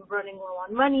I'm running low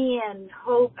on money and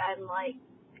hope, and,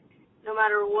 no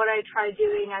matter what I try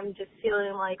doing, I'm just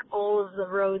feeling like all of the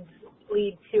roads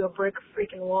lead to a brick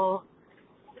freaking wall.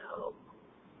 So,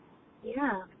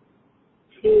 yeah.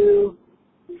 To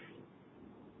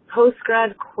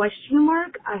post-grad ?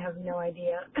 I have no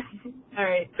idea. All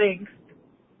right, thanks.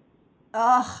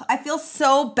 Ugh, I feel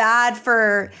so bad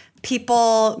for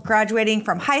people graduating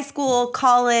from high school,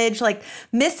 college,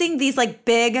 missing these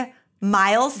big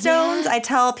milestones. Yeah. I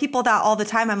tell people that all the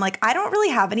time. I'm like, I don't really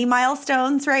have any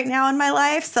milestones right now in my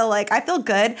life. So I feel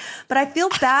good, but I feel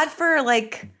bad for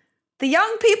the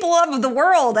young people of the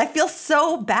world. I feel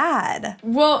so bad.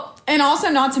 Well, and also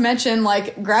not to mention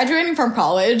graduating from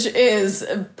college is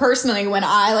personally when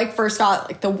I first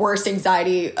got the worst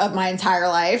anxiety of my entire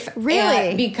life. Really?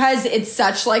 And because it's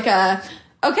such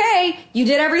okay, you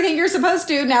did everything you're supposed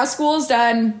to. Now school's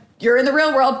done. You're in the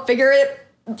real world. Figure it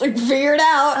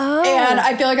out. Oh. And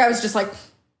I feel like I was just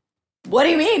what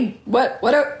do you mean?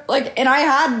 And I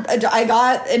had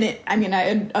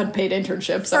unpaid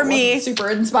internships. So for me, wasn't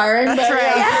super inspiring. That's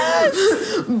right. Yeah.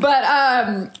 But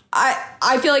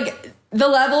I feel like the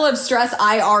level of stress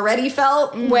I already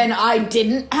felt when I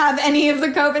didn't have any of the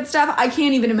COVID stuff, I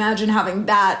can't even imagine having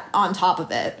that on top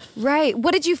of it. Right.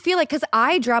 What did you feel like? Because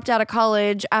I dropped out of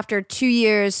college after 2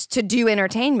 years to do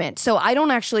entertainment. So I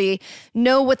don't actually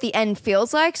know what the end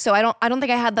feels like. So I don't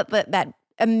think I had that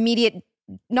immediate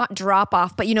not drop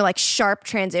off, but, like sharp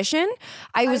transition.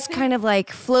 I was kind of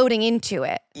like floating into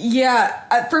it.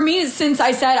 Yeah. For me, since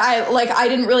I said I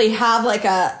didn't really have like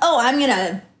I'm going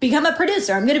to become a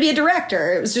producer, I'm going to be a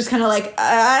director. It was just kind of like,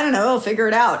 I don't know, I'll figure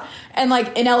it out. And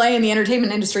like in LA in the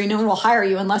entertainment industry, no one will hire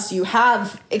you unless you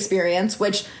have experience,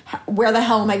 which where the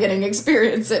hell am I getting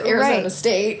experience at Arizona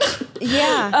State?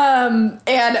 Yeah.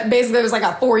 And basically it was like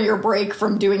a 4-year break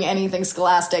from doing anything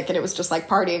scholastic, and it was just like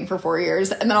partying for 4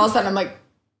 years. And then all of a sudden I'm like,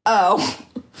 oh,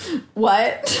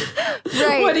 what?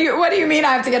 Right. What do you mean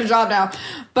I have to get a job now?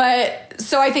 But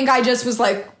so I think I just was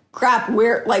like, crap,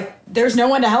 there's no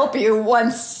one to help you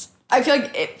once. I feel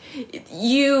like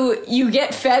you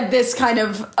get fed this kind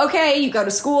of, okay, you go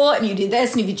to school and you do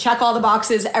this, and if you check all the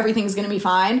boxes, everything's going to be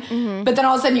fine. Mm-hmm. But then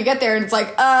all of a sudden you get there and it's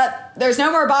like, there's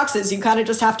no more boxes. You kind of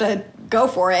just have to go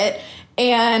for it.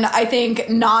 And I think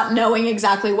not knowing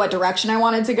exactly what direction I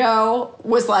wanted to go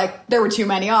was like, there were too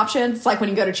many options. It's like when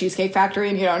you go to Cheesecake Factory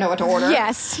and you don't know what to order.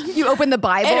 Yes. You open the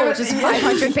Bible, which is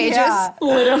 500 pages. Yeah,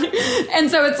 literally. And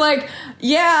so it's like,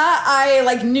 yeah, I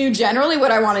like knew generally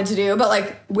what I wanted to do, but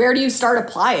like, where do you start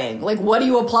applying? Like, what do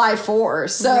you apply for?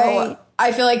 So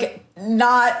I feel like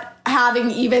not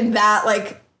having even that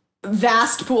like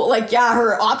vast pool, like, yeah,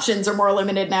 her options are more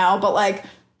limited now, but like,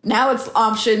 now it's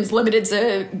options limited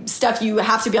to stuff you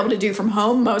have to be able to do from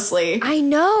home mostly. I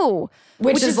know.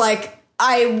 Which is like,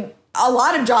 a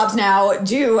lot of jobs now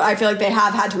do. I feel like they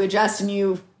have had to adjust, and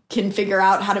you can figure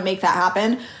out how to make that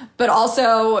happen. But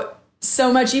also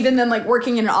so much even than like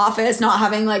working in an office, not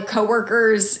having like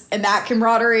coworkers and that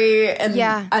camaraderie. And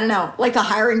I don't know, like the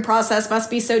hiring process must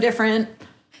be so different.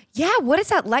 Yeah, what is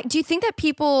that like? Do you think that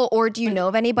people, or do you know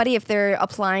of anybody, if they're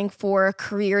applying for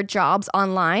career jobs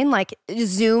online, like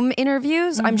Zoom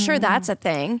interviews? Mm-hmm. I'm sure that's a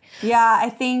thing. Yeah, I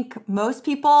think most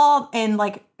people in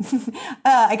like,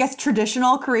 I guess,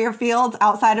 traditional career fields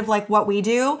outside of like what we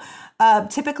do,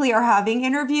 typically are having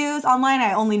interviews online.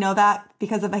 I only know that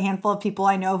because of a handful of people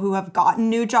I know who have gotten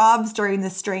new jobs during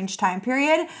this strange time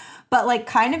period. But like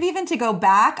kind of even to go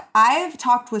back, I've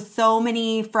talked with so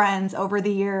many friends over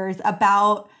the years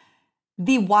about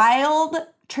the wild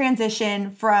transition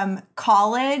from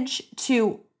college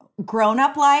to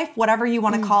grown-up life, whatever you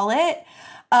want to call it,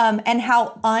 and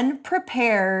how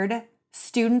unprepared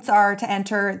students are to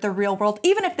enter the real world,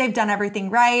 even if they've done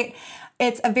everything right.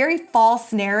 It's a very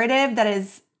false narrative that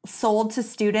is sold to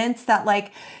students that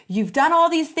like, you've done all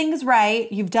these things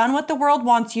right, you've done what the world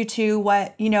wants you to,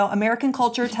 what, American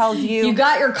culture tells you. You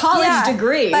got your college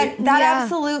degree. But that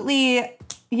absolutely...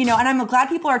 and I'm glad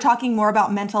people are talking more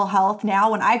about mental health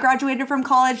now. When I graduated from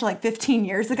college like 15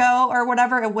 years ago or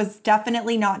whatever, it was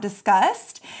definitely not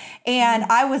discussed. And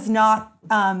I was not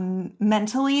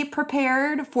mentally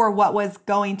prepared for what was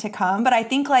going to come. But I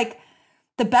think like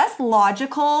the best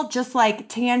logical, just like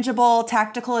tangible,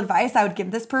 tactical advice I would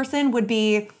give this person would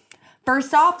be,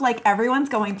 first off, like everyone's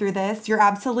going through this. You're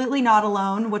absolutely not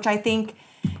alone, which I think,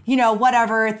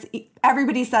 whatever,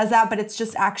 everybody says that, but it's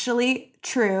just actually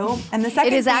true. And the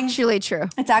second It is actually true.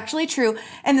 It's actually true.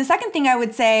 And the second thing I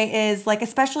would say is like,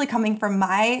 especially coming from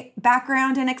my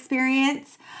background and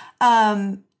experience,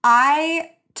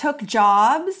 I took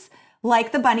jobs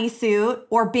like the bunny suit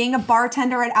or being a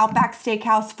bartender at Outback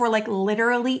Steakhouse for like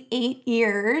literally 8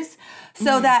 years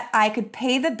so that I could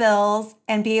pay the bills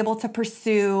and be able to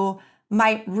pursue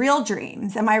my real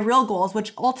dreams and my real goals,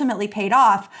 which ultimately paid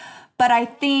off. But I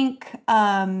think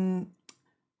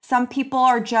some people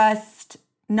are just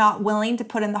not willing to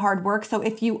put in the hard work. So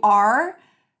if you are,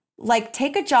 like,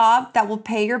 take a job that will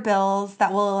pay your bills,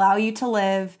 that will allow you to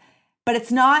live, but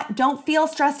don't feel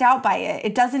stressed out by it.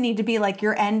 It doesn't need to be like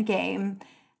your end game.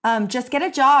 Just get a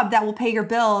job that will pay your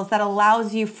bills, that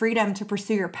allows you freedom to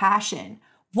pursue your passion,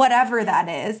 whatever that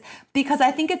is, because I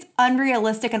think it's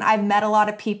unrealistic. And I've met a lot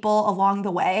of people along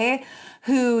the way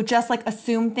who just like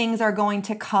assume things are going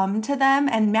to come to them,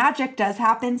 and magic does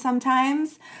happen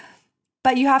sometimes,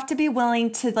 but you have to be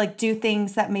willing to like do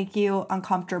things that make you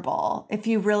uncomfortable if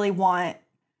you really want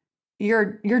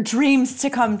your dreams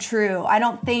to come true.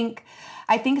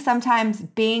 I think sometimes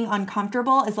being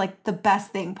uncomfortable is like the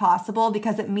best thing possible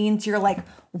because it means you're like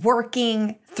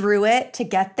working through it to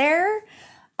get there.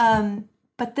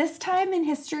 But this time in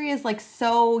history is like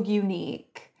so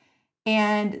unique.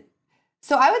 And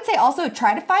so I would say also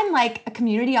try to find like a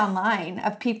community online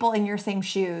of people in your same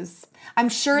shoes. I'm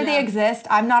sure they exist.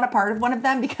 I'm not a part of one of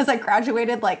them because I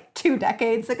graduated like 2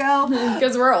 decades ago.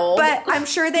 Because we're old. But I'm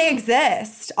sure they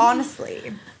exist,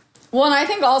 honestly. Well, and I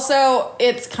think also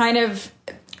it's kind of,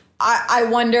 I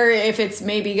wonder if it's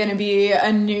maybe going to be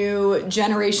a new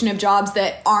generation of jobs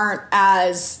that aren't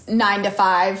as 9 to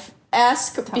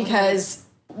 5-esque, totally. Because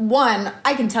one,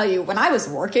 I can tell you when I was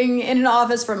working in an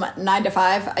office from 9 to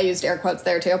 5, I used air quotes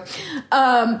there too.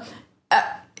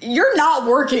 You're not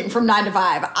working from 9 to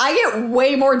 5. I get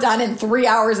way more done in 3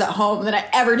 hours at home than I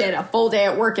ever did a full day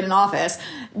at work in an office.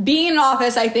 Being in an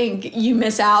office, I think you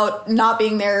miss out. Not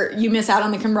being there, you miss out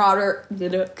on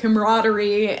the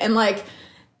camaraderie and like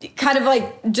kind of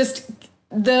like just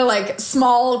the like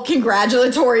small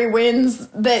congratulatory wins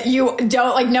that you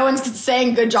don't like. No one's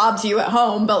saying good job to you at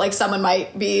home, but like someone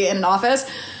might be in an office.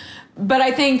 But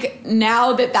I think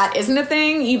now that isn't a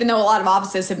thing, even though a lot of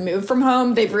offices have moved from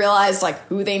home, they've realized like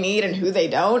who they need and who they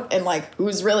don't, and like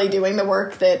who's really doing the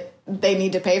work that they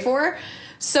need to pay for.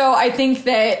 So I think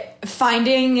that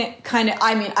finding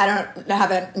I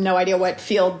have no idea what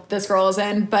field this girl is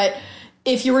in, but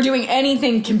if you were doing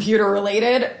anything computer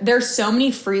related, there's so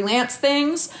many freelance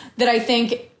things that I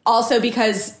think also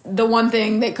because the one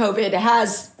thing that COVID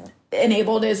has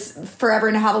enabled is for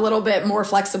everyone to have a little bit more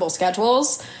flexible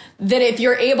schedules. That if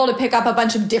you're able to pick up a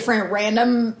bunch of different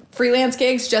random freelance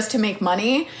gigs just to make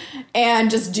money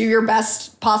and just do your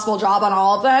best possible job on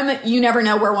all of them, you never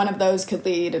know where one of those could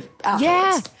lead afterwards.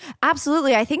 Yeah,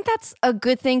 absolutely. I think that's a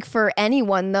good thing for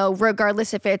anyone, though,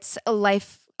 regardless if it's a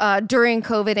life during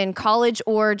COVID in college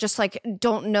or just like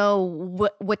don't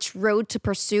know which road to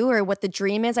pursue or what the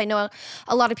dream is. I know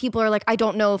a lot of people are like, I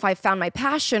don't know if I found my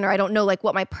passion or I don't know like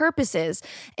what my purpose is.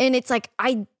 And it's like,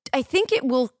 I think it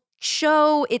will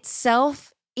show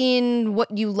itself in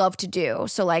what you love to do.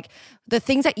 So like the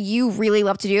things that you really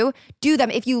love to do them.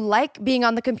 If you like being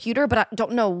on the computer, but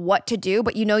don't know what to do,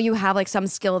 but you know you have like some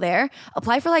skill there,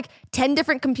 apply for like 10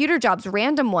 different computer jobs,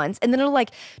 random ones. And then it'll like,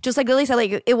 just like Lily said,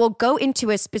 like it will go into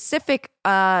a specific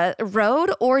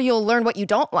road or you'll learn what you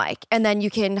don't like. And then you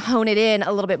can hone it in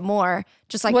a little bit more.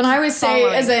 Just like when I would say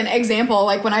as an example,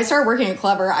 like when I started working at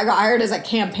Clever, I got hired as a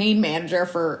campaign manager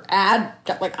for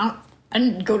I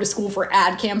didn't go to school for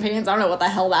ad campaigns. I don't know what the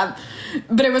hell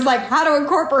but it was like how to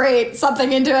incorporate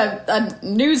something into a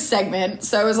news segment.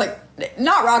 So it was like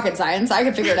not rocket science. I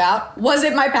could figure it out. Was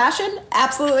it my passion?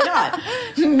 Absolutely not.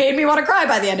 Made me want to cry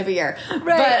by the end of a year.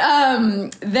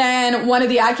 Right. But then one of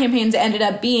the ad campaigns ended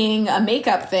up being a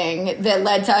makeup thing that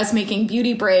led to us making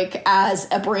Beauty Break as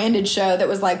a branded show that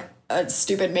was like a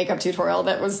stupid makeup tutorial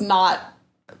that was not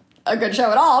a good show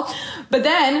at all. But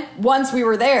then once we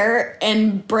were there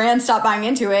and brands stopped buying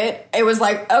into it, it was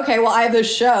like, okay, well, I have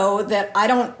this show that I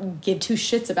don't give two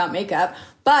shits about makeup,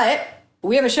 but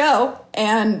we have a show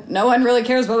and no one really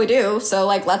cares what we do. So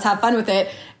like, let's have fun with it.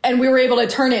 And we were able to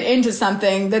turn it into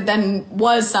something that then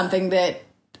was something that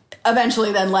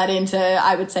eventually then led into,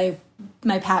 I would say,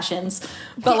 my passions.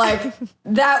 But like,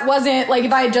 that wasn't like,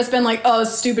 if I had just been like, oh,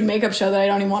 stupid makeup show that I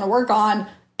don't even want to work on,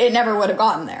 it never would have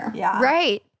gotten there. Yeah.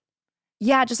 Right.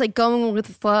 Yeah, just like going with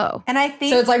the flow. And I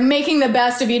think so it's like making the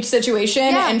best of each situation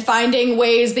and finding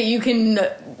ways that you can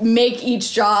make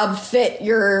each job fit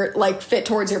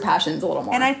towards your passions a little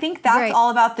more. And I think that's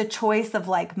all about the choice of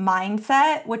like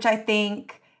mindset, which I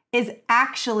think is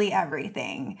actually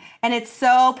everything. And it's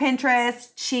so Pinterest,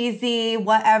 cheesy,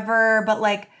 whatever, but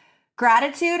like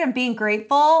gratitude and being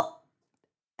grateful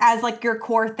as like your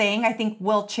core thing, I think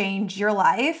will change your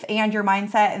life and your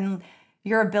mindset and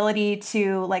your ability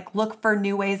to like look for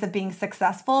new ways of being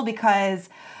successful. Because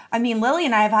I mean, Lily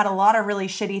and I have had a lot of really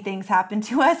shitty things happen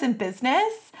to us in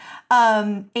business.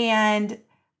 And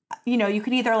you know, you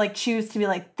can either like choose to be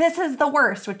like, this is the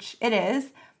worst, which it is,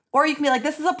 or you can be like,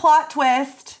 this is a plot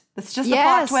twist. This is just a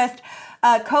plot twist.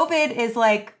 COVID is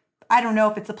like, I don't know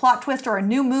if it's a plot twist or a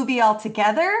new movie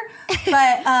altogether,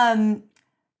 but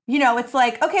you know, it's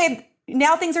like, okay,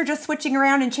 now things are just switching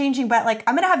around and changing, but like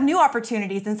I'm going to have new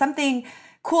opportunities and something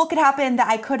cool could happen that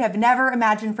I could have never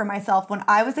imagined for myself. When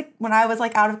I was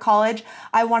like out of college,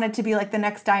 I wanted to be like the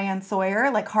next Diane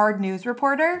Sawyer, like hard news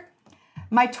reporter.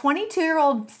 My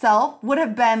 22-year-old self would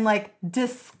have been like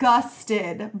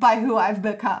disgusted by who I've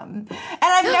become. And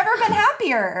I've never been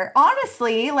happier,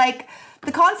 honestly. Like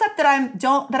the concept that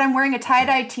I'm wearing a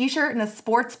tie-dye t-shirt and a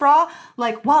sports bra,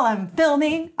 like while I'm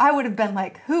filming, I would have been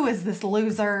like, who is this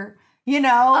loser? You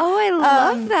know? Oh, I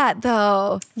love that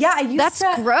though. Yeah, That's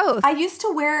growth. I used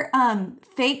to wear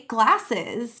fake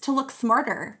glasses to look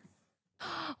smarter.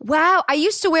 Wow. I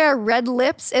used to wear red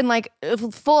lips and like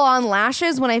full on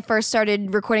lashes when I first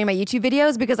started recording my YouTube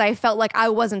videos because I felt like I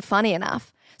wasn't funny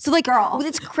enough. So like, girl,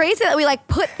 it's crazy that we like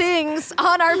put things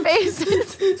on our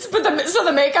faces. So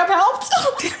the makeup helped?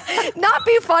 Not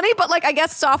be funny, but like I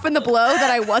guess soften the blow that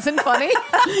I wasn't funny.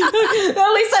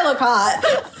 At least I look hot.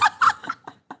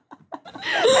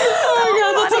 Oh my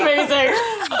God, that's amazing.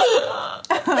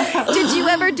 Did you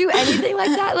ever do anything like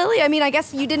that, Lily? I mean, I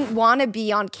guess you didn't want to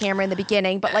be on camera in the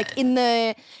beginning, but like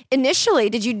initially,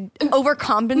 did you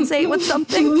overcompensate with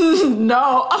something?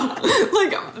 No.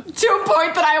 Like, to a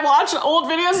point that I watch old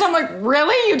videos and I'm like,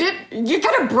 really? You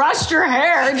could have brushed your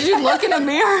hair. Did you look in a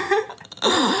mirror?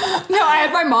 No, I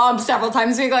had my mom several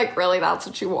times being like, really, that's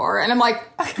what you wore? And I'm like,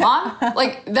 Mom,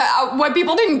 like, what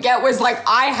people didn't get was, like,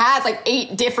 I had, like,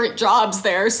 8 different jobs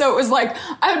there. So it was like,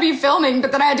 I would be filming,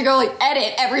 but then I had to go, like,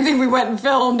 edit everything we went and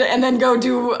filmed and then go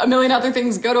do a million other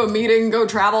things, go to a meeting, go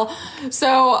travel.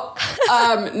 So,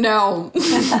 no.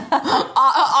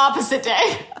 Opposite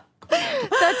day.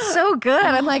 That's so good.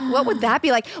 I'm like, what would that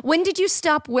be like? When did you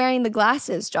stop wearing the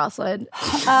glasses, Joslyn?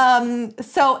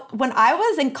 So when I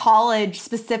was in college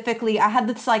specifically, I had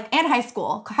this like, and high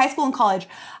school and college,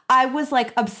 I was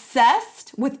like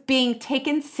obsessed with being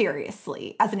taken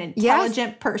seriously as an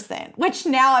intelligent person, which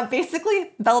now I've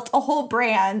basically built a whole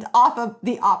brand off of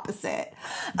the opposite.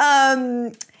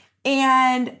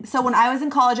 And so when I was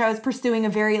in college, I was pursuing a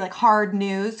very like hard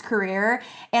news career,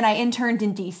 and I interned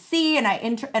in DC, and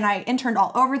I interned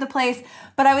all over the place.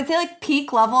 But I would say like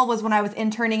peak level was when I was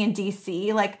interning in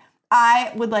DC. Like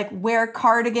I would like wear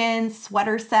cardigans,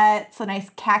 sweater sets, a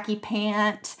nice khaki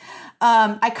pant.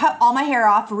 I cut all my hair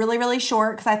off really, really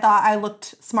short because I thought I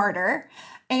looked smarter.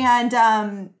 And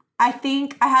I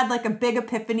think I had like a big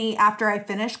epiphany after I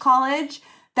finished college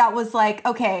that was like,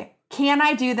 okay, can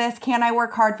I do this? Can I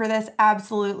work hard for this?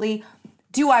 Absolutely.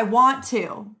 Do I want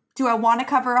to? Do I want to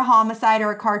cover a homicide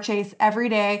or a car chase every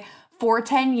day for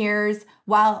 10 years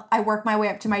while I work my way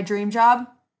up to my dream job?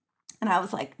 And I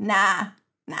was like, nah.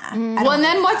 Well, and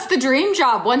then what's the dream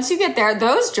job? Once you get there,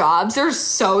 those jobs are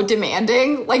so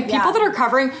demanding. Like people that are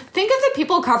covering, think of the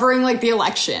people covering like the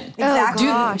election. Exactly.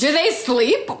 Do they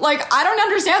sleep? Like, I don't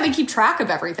understand. They keep track of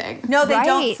everything. No, they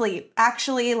don't sleep.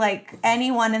 Actually, like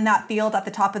anyone in that field at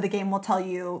the top of the game will tell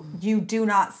you, you do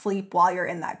not sleep while you're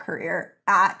in that career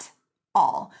at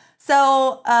all.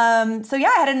 So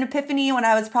yeah, I had an epiphany when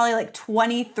I was probably like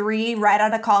 23, right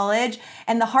out of college.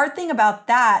 And the hard thing about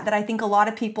that I think a lot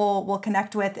of people will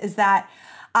connect with is that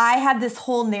I had this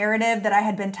whole narrative that I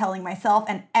had been telling myself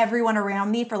and everyone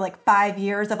around me for like 5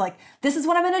 years of like, this is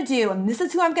what I'm going to do and this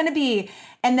is who I'm going to be.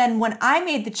 And then when I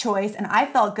made the choice and I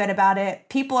felt good about it,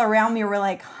 people around me were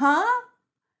like, huh?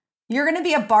 You're going to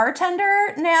be a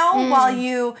bartender now while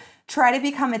you try to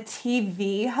become a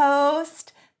TV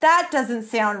host? That doesn't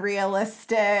sound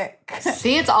realistic.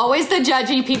 See, it's always the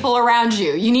judgy people around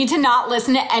you. You need to not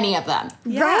listen to any of them.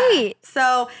 Yeah. Right.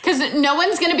 So, because no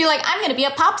one's going to be like, I'm going to be a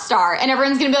pop star. And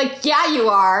everyone's going to be like, yeah, you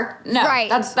are. No,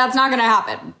 that's not going to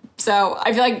happen. So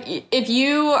I feel like if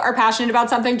you are passionate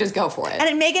about something, just go for it.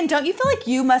 And Megan, don't you feel like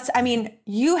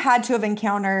you had to have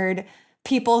encountered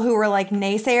people who were like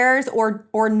naysayers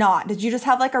or not? Did you just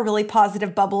have like a really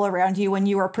positive bubble around you when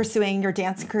you were pursuing your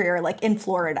dance career like in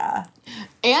Florida?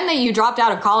 And that you dropped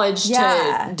out of college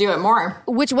to do it more.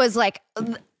 Which was like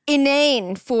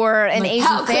inane for an like,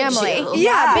 Asian family.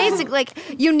 Yeah, basically,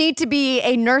 like you need to be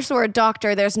a nurse or a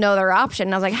doctor. There's no other option.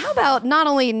 And I was like, how about not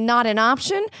only not an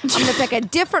option, I'm going to pick a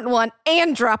different one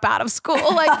and drop out of school.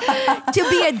 Like to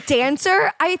be a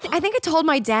dancer, I think I told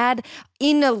my dad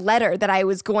in a letter that I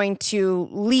was going to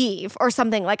leave or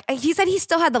something. Like he said he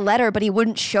still had the letter, but he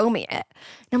wouldn't show me it.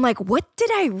 And I'm like, what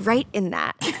did I write in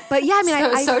that? But yeah,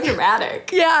 I mean, so dramatic.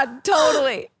 Yeah,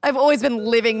 totally. I've always been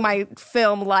living my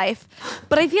film life,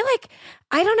 but I feel like,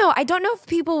 I don't know if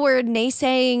people were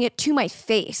naysaying it to my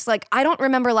face. Like, I don't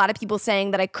remember a lot of people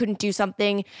saying that I couldn't do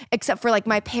something except for like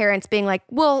my parents being like,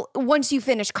 well, once you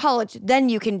finish college, then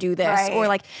you can do this. Right. Or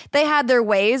like they had their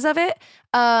ways of it.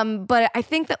 But I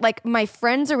think that like my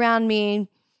friends around me,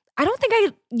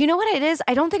 you know what it is?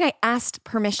 I don't think I asked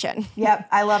permission. Yep,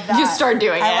 I love that. You start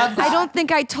doing it. I love that. I don't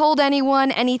think I told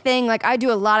anyone anything. Like I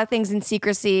do a lot of things in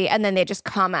secrecy and then they just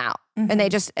come out and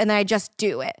then I just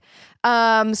do it.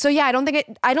 So yeah, I don't think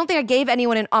I gave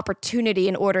anyone an opportunity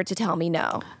in order to tell me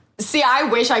no. See, I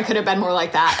wish I could have been more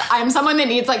like that. I'm someone that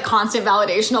needs like constant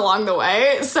validation along the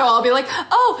way. So I'll be like,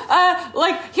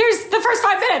 like here's the first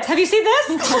 5 minutes. Have you seen this?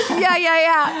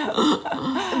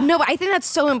 Yeah. No, but I think that's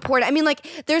so important. I mean,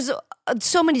 like there's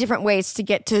so many different ways to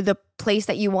get to the place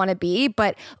that you want to be,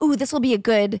 but this will be a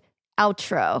good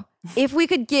outro. If we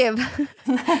could give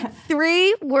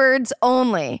 3 words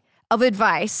only of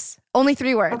advice, only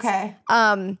 3 words. Okay.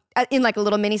 In like a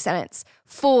little mini sentence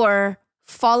for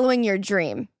following your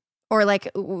dream. Or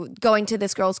like going to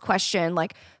this girl's question,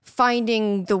 like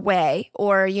finding the way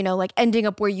or, you know, like ending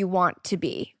up where you want to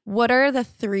be. What are the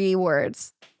 3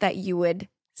 words that you would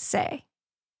say?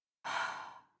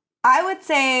 I would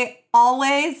say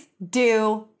always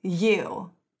do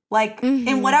you. Like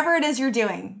in whatever it is you're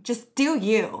doing, just do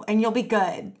you and you'll be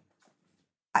good.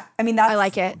 I mean, I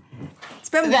like it. It's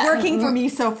been working for me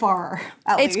so far.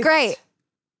 It's great.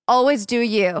 Always do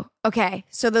you. Okay.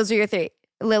 So those are your 3.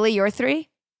 Lily, your 3?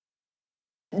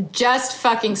 Just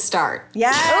fucking start.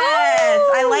 Yes.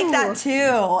 Ooh. I like that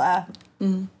too.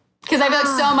 Because I feel like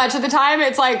so much of the time,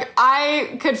 it's like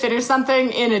I could finish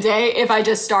something in a day if I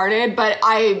just started, but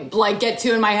I like get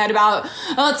too in my head about,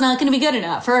 it's not going to be good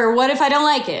enough, or what if I don't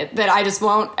like it, that I just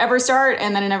won't ever start,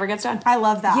 and then it never gets done. I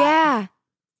love that. Yeah.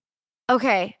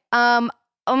 Okay. You're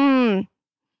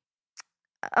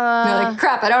like,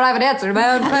 crap, I don't have an answer,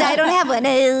 man. I don't have one.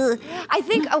 I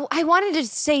think I wanted to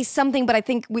say something, but I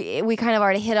think we kind of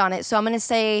already hit on it. So I'm going to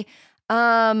say,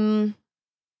 I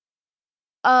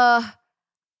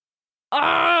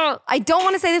don't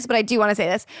want to say this, but I do want to say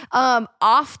this.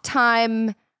 Off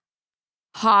time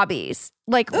hobbies.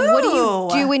 Like, what do you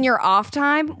do in your off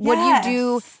time? What do you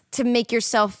do to make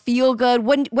yourself feel good?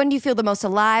 When do you feel the most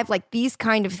alive? Like these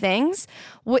kind of things.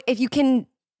 If you can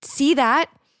see that,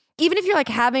 even if you're like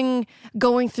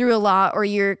going through a lot or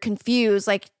you're confused,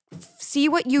 like see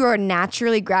what you are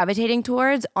naturally gravitating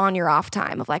towards on your off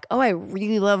time of like, I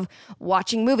really love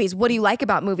watching movies. What do you like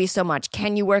about movies so much?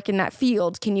 Can you work in that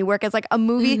field? Can you work as like a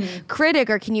movie critic,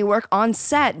 or can you work on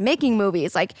set making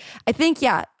movies? Like, I think,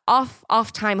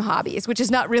 off time hobbies, which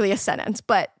is not really a sentence,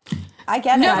 but I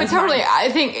get it. No, but totally. I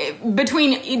think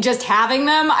between just having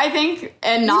them,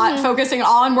 and not focusing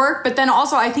on work, but then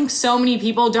also I think so many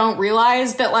people don't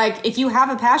realize that like if you have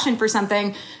a passion for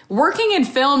something, working in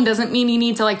film doesn't mean you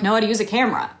need to like know how to use a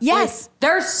camera. Yes. Like,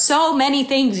 there's so many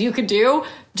things you could do.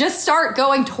 Just start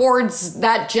going towards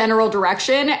that general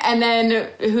direction, and then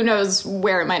who knows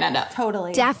where it might end up.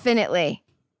 Totally. Definitely.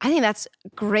 I think that's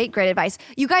great advice.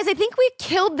 You guys, I think we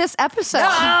killed this episode.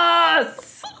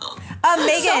 Yes!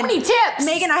 Megan, so many tips.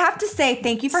 Megan, I have to say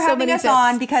thank you for having us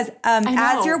on, because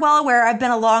as you're well aware, I've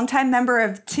been a longtime member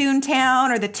of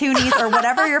Toontown or the Toonies or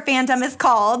whatever your fandom is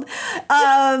called.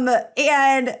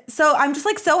 And so I'm just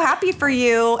like so happy for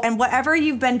you and whatever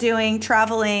you've been doing,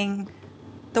 traveling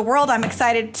the world. I'm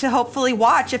excited to hopefully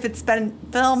watch if it's been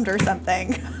filmed or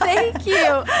something. Thank you.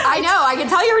 I know. I can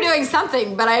tell you were doing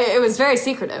something, but it was very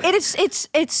secretive.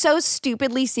 It's so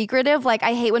stupidly secretive. Like,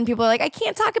 I hate when people are like, I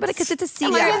can't talk about it because it's a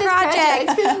secret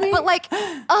project. But like,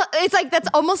 it's like that's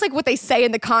almost like what they say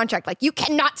in the contract. Like, you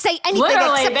cannot say anything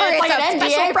except for it's like a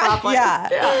special project.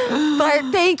 Yeah. But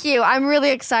thank you. I'm really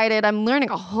excited. I'm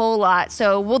learning a whole lot.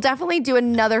 So we'll definitely do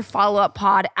another follow-up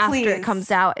pod after it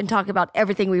comes out and talk about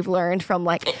everything we've learned from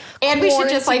like and we should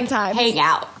just like hang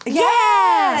out.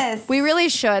 Yes. We really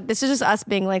should. This is just us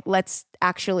being like, let's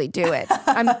actually do it.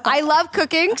 I love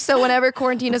cooking, so whenever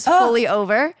quarantine is fully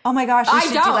over. Oh my gosh.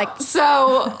 I don't.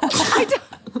 So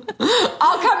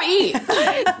I'll come eat.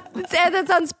 That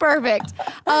sounds perfect.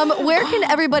 Where can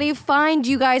everybody find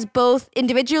you guys both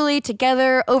individually,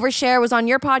 together? Overshare was on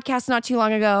your podcast not too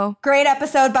long ago. Great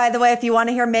episode, by the way, if you want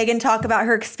to hear Megan talk about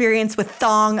her experience with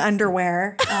thong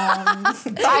underwear.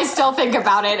 I still think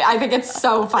about it. I think it's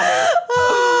so funny.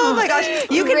 Oh my gosh.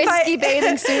 You can risky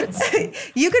bathing suits.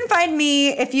 You can find me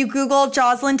if you Google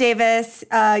Joslyn Davis.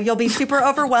 You'll be super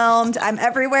overwhelmed. I'm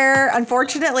everywhere,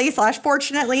 unfortunately /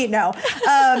 fortunately. No.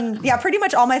 Pretty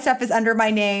much all my stuff is under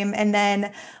my name. And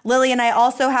then Lily and I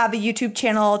also have a YouTube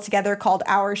channel together called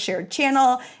Our Shared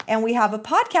Channel. And we have a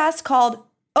podcast called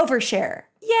Overshare.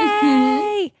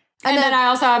 Yay! And then I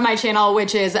also have my channel,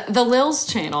 which is the Lil's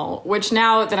channel, which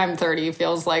now that I'm 30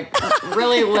 feels like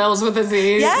really Lil's with a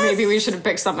Z. Yes. Maybe we should have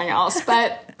picked something else,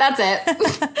 but that's it.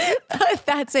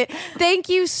 That's it. Thank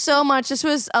you so much. This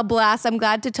was a blast. I'm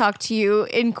glad to talk to you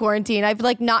in quarantine. I've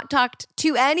like not talked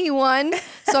to anyone,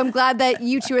 so I'm glad that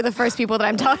you two are the first people that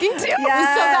I'm talking to. Yes.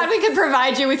 I'm so glad we could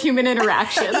provide you with human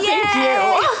interaction. Thank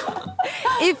you.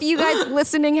 If you guys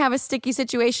listening have a sticky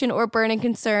situation or burning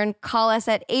concern, call us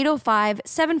at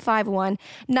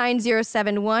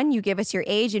 805-751-9071. You give us your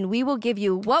age and we will give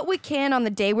you what we can on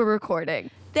the day we're recording.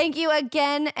 Thank you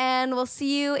again, and we'll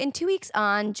see you in 2 weeks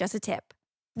on Just a Tip.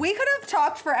 We could have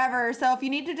talked forever, so if you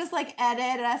need to just like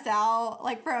edit us out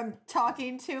like from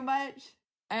talking too much.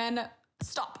 And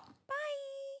stop. Bye.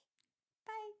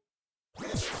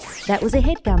 That was a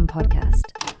HeadGum podcast.